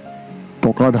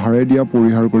টকা ধাৰে দিয়া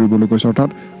পৰিহাৰ কৰিবলৈ কৈছে। অৰ্থাৎ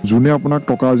যোনে আপোনাক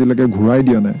টকা আজিলৈকে ঘূৰাই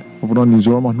দিয়া নাই, আপোনাৰ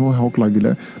নিজৰ মানুহ হওক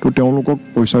লাগিলে, তো তেওঁলোকক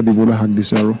পইচা দিবলৈ হাক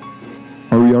দিছে।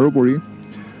 আৰু ইয়াৰোপৰি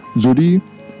যদি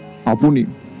আপুনি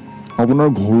আপোনাৰ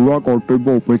ঘৰুৱা কৰ্তব্য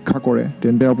উপেক্ষা কৰে,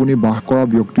 তেন্তে আপুনি বাস কৰা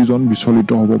ব্যক্তিজন বিচলিত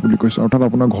হ'ব বুলি কৈছে। অৰ্থাৎ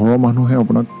আপোনাৰ ঘৰৰ মানুহে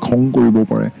আপোনাক খং কৰিব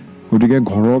পাৰে। গতিকে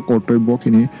ঘৰৰ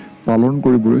কৰ্তব্যখিনি পালন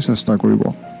কৰিবলৈ চেষ্টা কৰিব।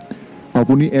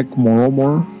 আপুনি এক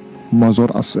মৰমৰ মাজত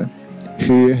আছে,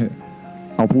 সেয়েহে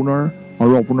আপোনাৰ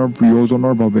আৰু আপোনাৰ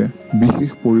প্ৰিয়জনৰ বাবে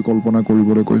বিশেষ পৰিকল্পনা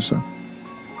কৰিবলৈ কৈছে।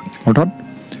 অৰ্থাৎ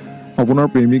আপোনাৰ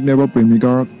প্ৰেমিক নাইবা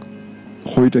প্ৰেমিকাৰ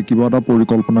সৈতে কিবা এটা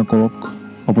পৰিকল্পনা কৰক,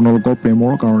 আপোনালোকৰ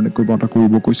প্ৰেমৰ কাৰণে কিবা এটা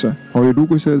কৰিব কৈছে। আৰু এইটোও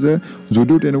কৈছে যে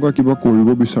যদিও তেনেকুৱা কিবা কৰিব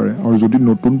বিচাৰে আৰু যদি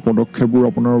নতুন পদক্ষেপবোৰ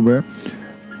আপোনাৰ বাবে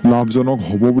লাভজনক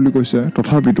হ'ব বুলি কৈছে,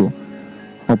 তথাপিতো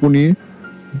আপুনি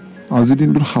আজিৰ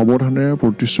দিনটোত সাৱধানেৰে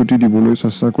প্ৰতিশ্ৰুতি দিবলৈ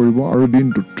চেষ্টা কৰিব। আৰু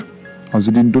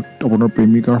আজিৰ দিনটোত আপোনাৰ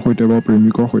প্ৰেমিকাৰ সৈতে বা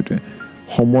প্ৰেমিকৰ সৈতে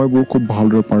সময়বোৰ খুব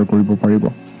ভালদৰে পাৰ কৰিব পাৰিব।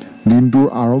 দিনটোৰ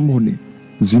আৰম্ভণি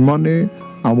যিমানেই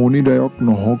আমনিদায়ক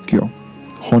নহওক কিয়,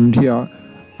 সন্ধিয়া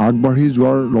আগবাঢ়ি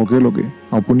যোৱাৰ লগে লগে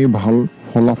আপুনি ভাল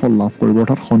ফলাফল লাভ কৰিব।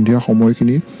 অৰ্থাৎ সন্ধিয়া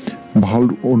সময়খিনি ভাল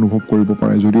অনুভৱ কৰিব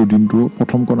পাৰে যদিও দিনটোৰ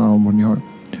প্ৰথমকণ আৰম্ভণি হয়।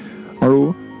 আৰু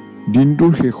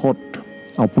দিনটোৰ শেষত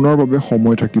আপোনাৰ বাবে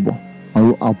সময় থাকিব আৰু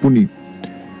আপুনি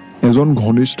এজন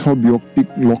ঘনিষ্ঠ ব্যক্তিক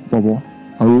লগ পাব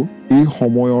আৰু এই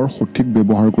সময়ৰ সঠিক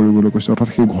ব্যৱহাৰ কৰিবলৈ কৈছে। অৰ্থাৎ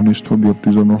সেই ঘনিষ্ঠ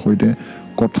ব্যক্তিজনৰ সৈতে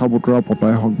কথা বতৰা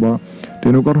পতাই হওক বা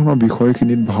তেনেকুৱা ধৰণৰ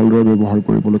বিষয়খিনিত ভালদৰে ব্যৱহাৰ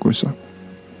কৰিবলৈ কৈছে।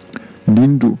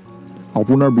 দিনটো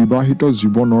আপোনাৰ বিবাহিত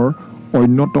জীৱনৰ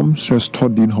অন্যতম শ্ৰেষ্ঠ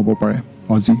দিন হ'ব পাৰে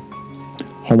আজি।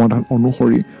 সমাধান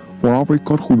অনুসৰি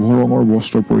পৰাপক্ষত শুভ ৰঙৰ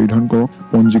বস্ত্ৰ পৰিধান কৰক।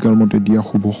 পঞ্জিকাৰ মতে দিয়া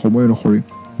শুভ সময় অনুসৰি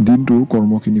দিনটোৰ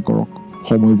কৰ্মখিনি কৰক।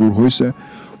 সময়বোৰ হৈছে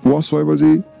পুৱা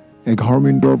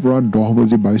 6:11 পৰা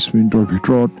 10:22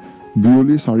 ভিতৰত,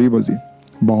 বিয়লি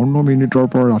 4:52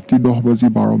 পৰা ৰাতি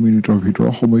 10:12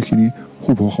 ভিতৰত সময়খিনি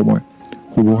শুভ সময়।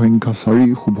 শুভ সংখ্যা 4,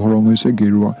 শুভ ৰং হৈছে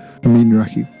গেৰুৱা। মীন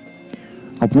ৰাশি,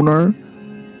 আপোনাৰ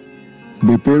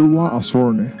বেপেৰুৱা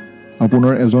আচৰণে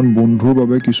আপোনাৰ এজন বন্ধুৰ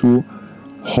বাবে কিছু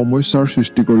সমস্যাৰ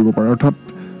সৃষ্টি কৰিব পাৰে। অৰ্থাৎ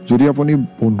যদি আপুনি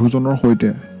বন্ধুজনৰ সৈতে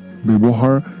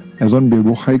ব্যৱহাৰ এজন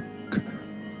ব্যৱসায়িক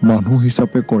মানুহ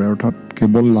হিচাপে কৰে, অৰ্থাৎ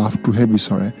কেৱল লাভটোহে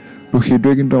বিচাৰে, তো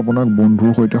সেইটোৱে কিন্তু আপোনাক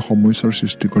বন্ধুৰ সৈতে সমস্যাৰ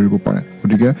সৃষ্টি কৰিব পাৰে।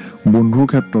 গতিকে বন্ধুৰ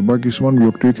ক্ষেত্ৰত বা কিছুমান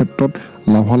ব্যক্তিৰ ক্ষেত্ৰত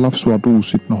লাভালাভ চোৱাটো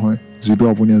উচিত নহয়, যিটো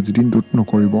আপুনি আজিৰ দিনটোত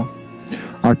নকৰিব।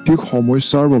 আৰ্থিক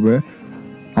সমস্যাৰ বাবে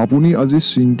আপুনি আজি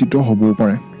চিন্তিত হ'বও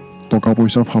পাৰে টকা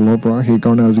পইচাৰ ফালৰ পৰা,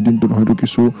 সেইকাৰণে আজিৰ দিনটোত হয়তো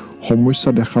কিছু সমস্যা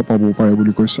দেখা পাব পাৰে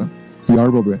বুলি কৈছে। ইয়াৰ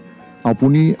বাবে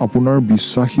আপুনি আপোনাৰ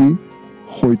বিশ্বাসী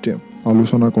সৈতে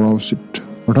আলোচনা কৰা উচিত।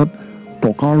 অৰ্থাৎ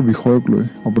টকাৰ বিষয়ক লৈ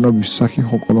আপোনাৰ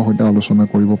বিশ্বাসীসকলৰ সৈতে আলোচনা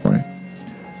কৰিব পাৰে।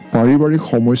 পাৰিবাৰিক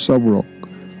সমস্যাবোৰক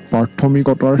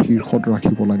প্ৰাথমিকতাৰ শীৰ্ষত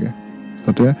ৰাখিব লাগে,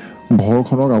 যাতে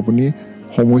ঘৰখনক আপুনি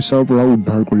সমস্যাৰ পৰা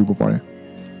উদ্ধাৰ কৰিব পাৰে।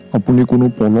 আপুনি কোনো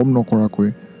পলম নকৰাকৈ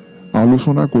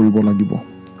আলোচনা কৰিব লাগিব,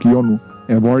 কিয়নো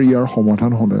এবাৰ ইয়াৰ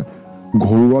সমাধান হ'লে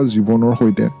ঘৰুৱা জীৱনৰ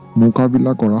সৈতে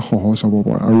মোকাবিলা কৰা সহজ হ'ব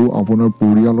পাৰে আৰু আপোনাৰ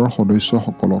পৰিয়ালৰ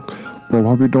সদস্যসকলক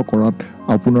প্ৰভাৱিত কৰাত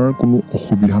আপোনাৰ কোনো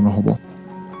অসুবিধা নহ'ব।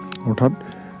 অৰ্থাৎ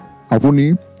আপুনি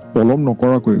পলম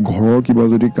নকৰাকৈ ঘৰৰ কিবা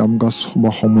যদি কাম কাজ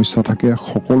বা সমস্যা থাকে,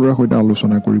 সকলোৰে সৈতে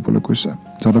আলোচনা কৰিবলৈ কৈছে,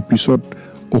 যাতে পিছত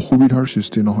অসুবিধাৰ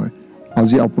সৃষ্টি নহয়।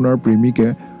 আজি আপোনাৰ প্ৰেমিকে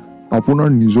আপোনাৰ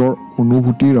নিজৰ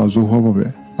অনুভূতি ৰাজহুৱাভাৱে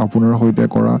আপোনাৰ সৈতে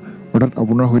কৰা, অৰ্থাৎ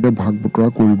আপোনাৰ সৈতে ভাগ বতৰা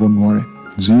কৰিব নোৱাৰে,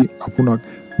 যি আপোনাক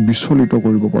বিচলিত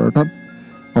কৰিব পাৰে। অৰ্থাৎ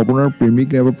আপোনাৰ প্ৰেমিক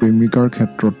নাইবা প্ৰেমিকাৰ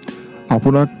ক্ষেত্ৰত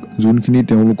আপোনাক যোনখিনি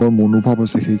তেওঁলোকৰ মনোভাৱ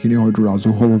আছে, সেইখিনি হয়তো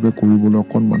ৰাজহুৱাভাৱে কৰিবলৈ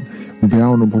অকণমান বেয়া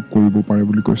অনুভৱ কৰিব পাৰে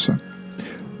বুলি কৈছে।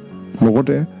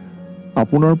 লগতে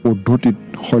আপোনাৰ পদ্ধতিত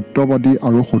সত্যবাদী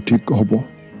আৰু সঠিক হ'ব।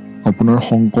 আপোনাৰ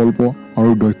সংকল্প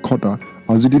আৰু দক্ষতা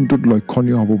আজিৰ দিনটোত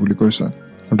লক্ষণীয় হ'ব বুলি কৈছে।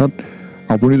 অৰ্থাৎ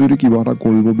আপুনি যদি কিবা এটা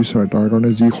কৰিব বিচাৰে, তাৰ কাৰণে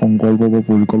যি সংকল্প বা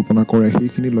পৰিকল্পনা কৰে,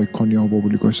 সেইখিনি লক্ষণীয় হ'ব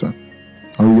বুলি কৈছে।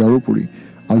 আৰু ইয়াৰোপৰি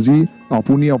আজি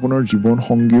আপুনি আপোনাৰ জীৱন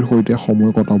সংগীৰ সৈতে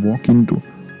সময় কটাব, কিন্তু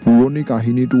পুৰণি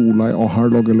কাহিনীটো ওলাই অহাৰ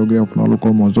লগে লগে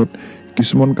আপোনালোকৰ মাজত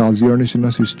কিছুমান কাজিয়াৰ নিচিনা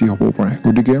সৃষ্টি হ'ব পাৰে।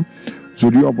 গতিকে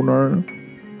যদিও আপোনাৰ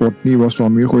পত্নী বা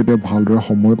স্বামীৰ সৈতে ভালদৰে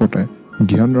সময় কটায়,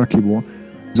 ধ্যান ৰাখিব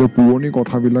যে পুৰণি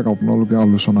কথাবিলাক আপোনালোকে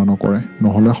আলোচনা নকৰে,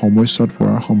 নহ'লে সমস্যাত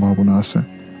পৰাৰ সম্ভাৱনা আছে।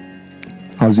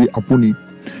 আজি আপুনি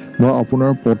বা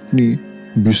আপোনাৰ পত্নী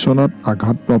বিচনাত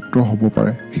আঘাতপ্ৰাপ্ত হ'ব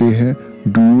পাৰে, সেয়েহে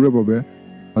দুয়োৰে বাবে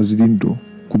আজিৰ দিনটো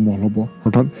কোমল হ'ব।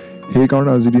 অৰ্থাৎ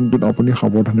সেইকাৰণে আজিৰ দিনটোত আপুনি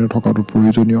সাৱধানে থকাটো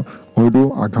প্ৰয়োজনীয়, হয়তো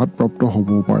আঘাতপ্ৰাপ্ত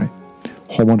হ'বও পাৰে।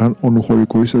 সমাধান অনুসৰি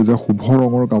কৈছে যে শুভ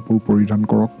ৰঙৰ কাপোৰ পৰিধান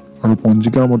কৰক আৰু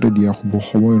পঞ্জিকাৰ মতে দিয়া শুভ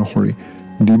সময় অনুসৰি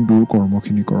দিনটোৰ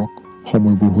কৰ্মখিনি কৰক।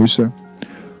 সময়বোৰ হৈছে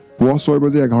পুৱা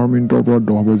 6:11 পৰা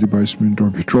 10:22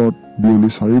 ভিতৰত, বিয়লি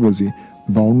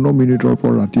 4:52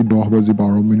 পৰা ৰাতি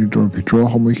 10:12 ভিতৰৰ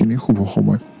সময়খিনি শুভ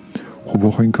সময়। শুভ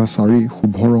সংখ্যা 4,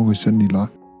 শুভ ৰং হৈছে নীলা।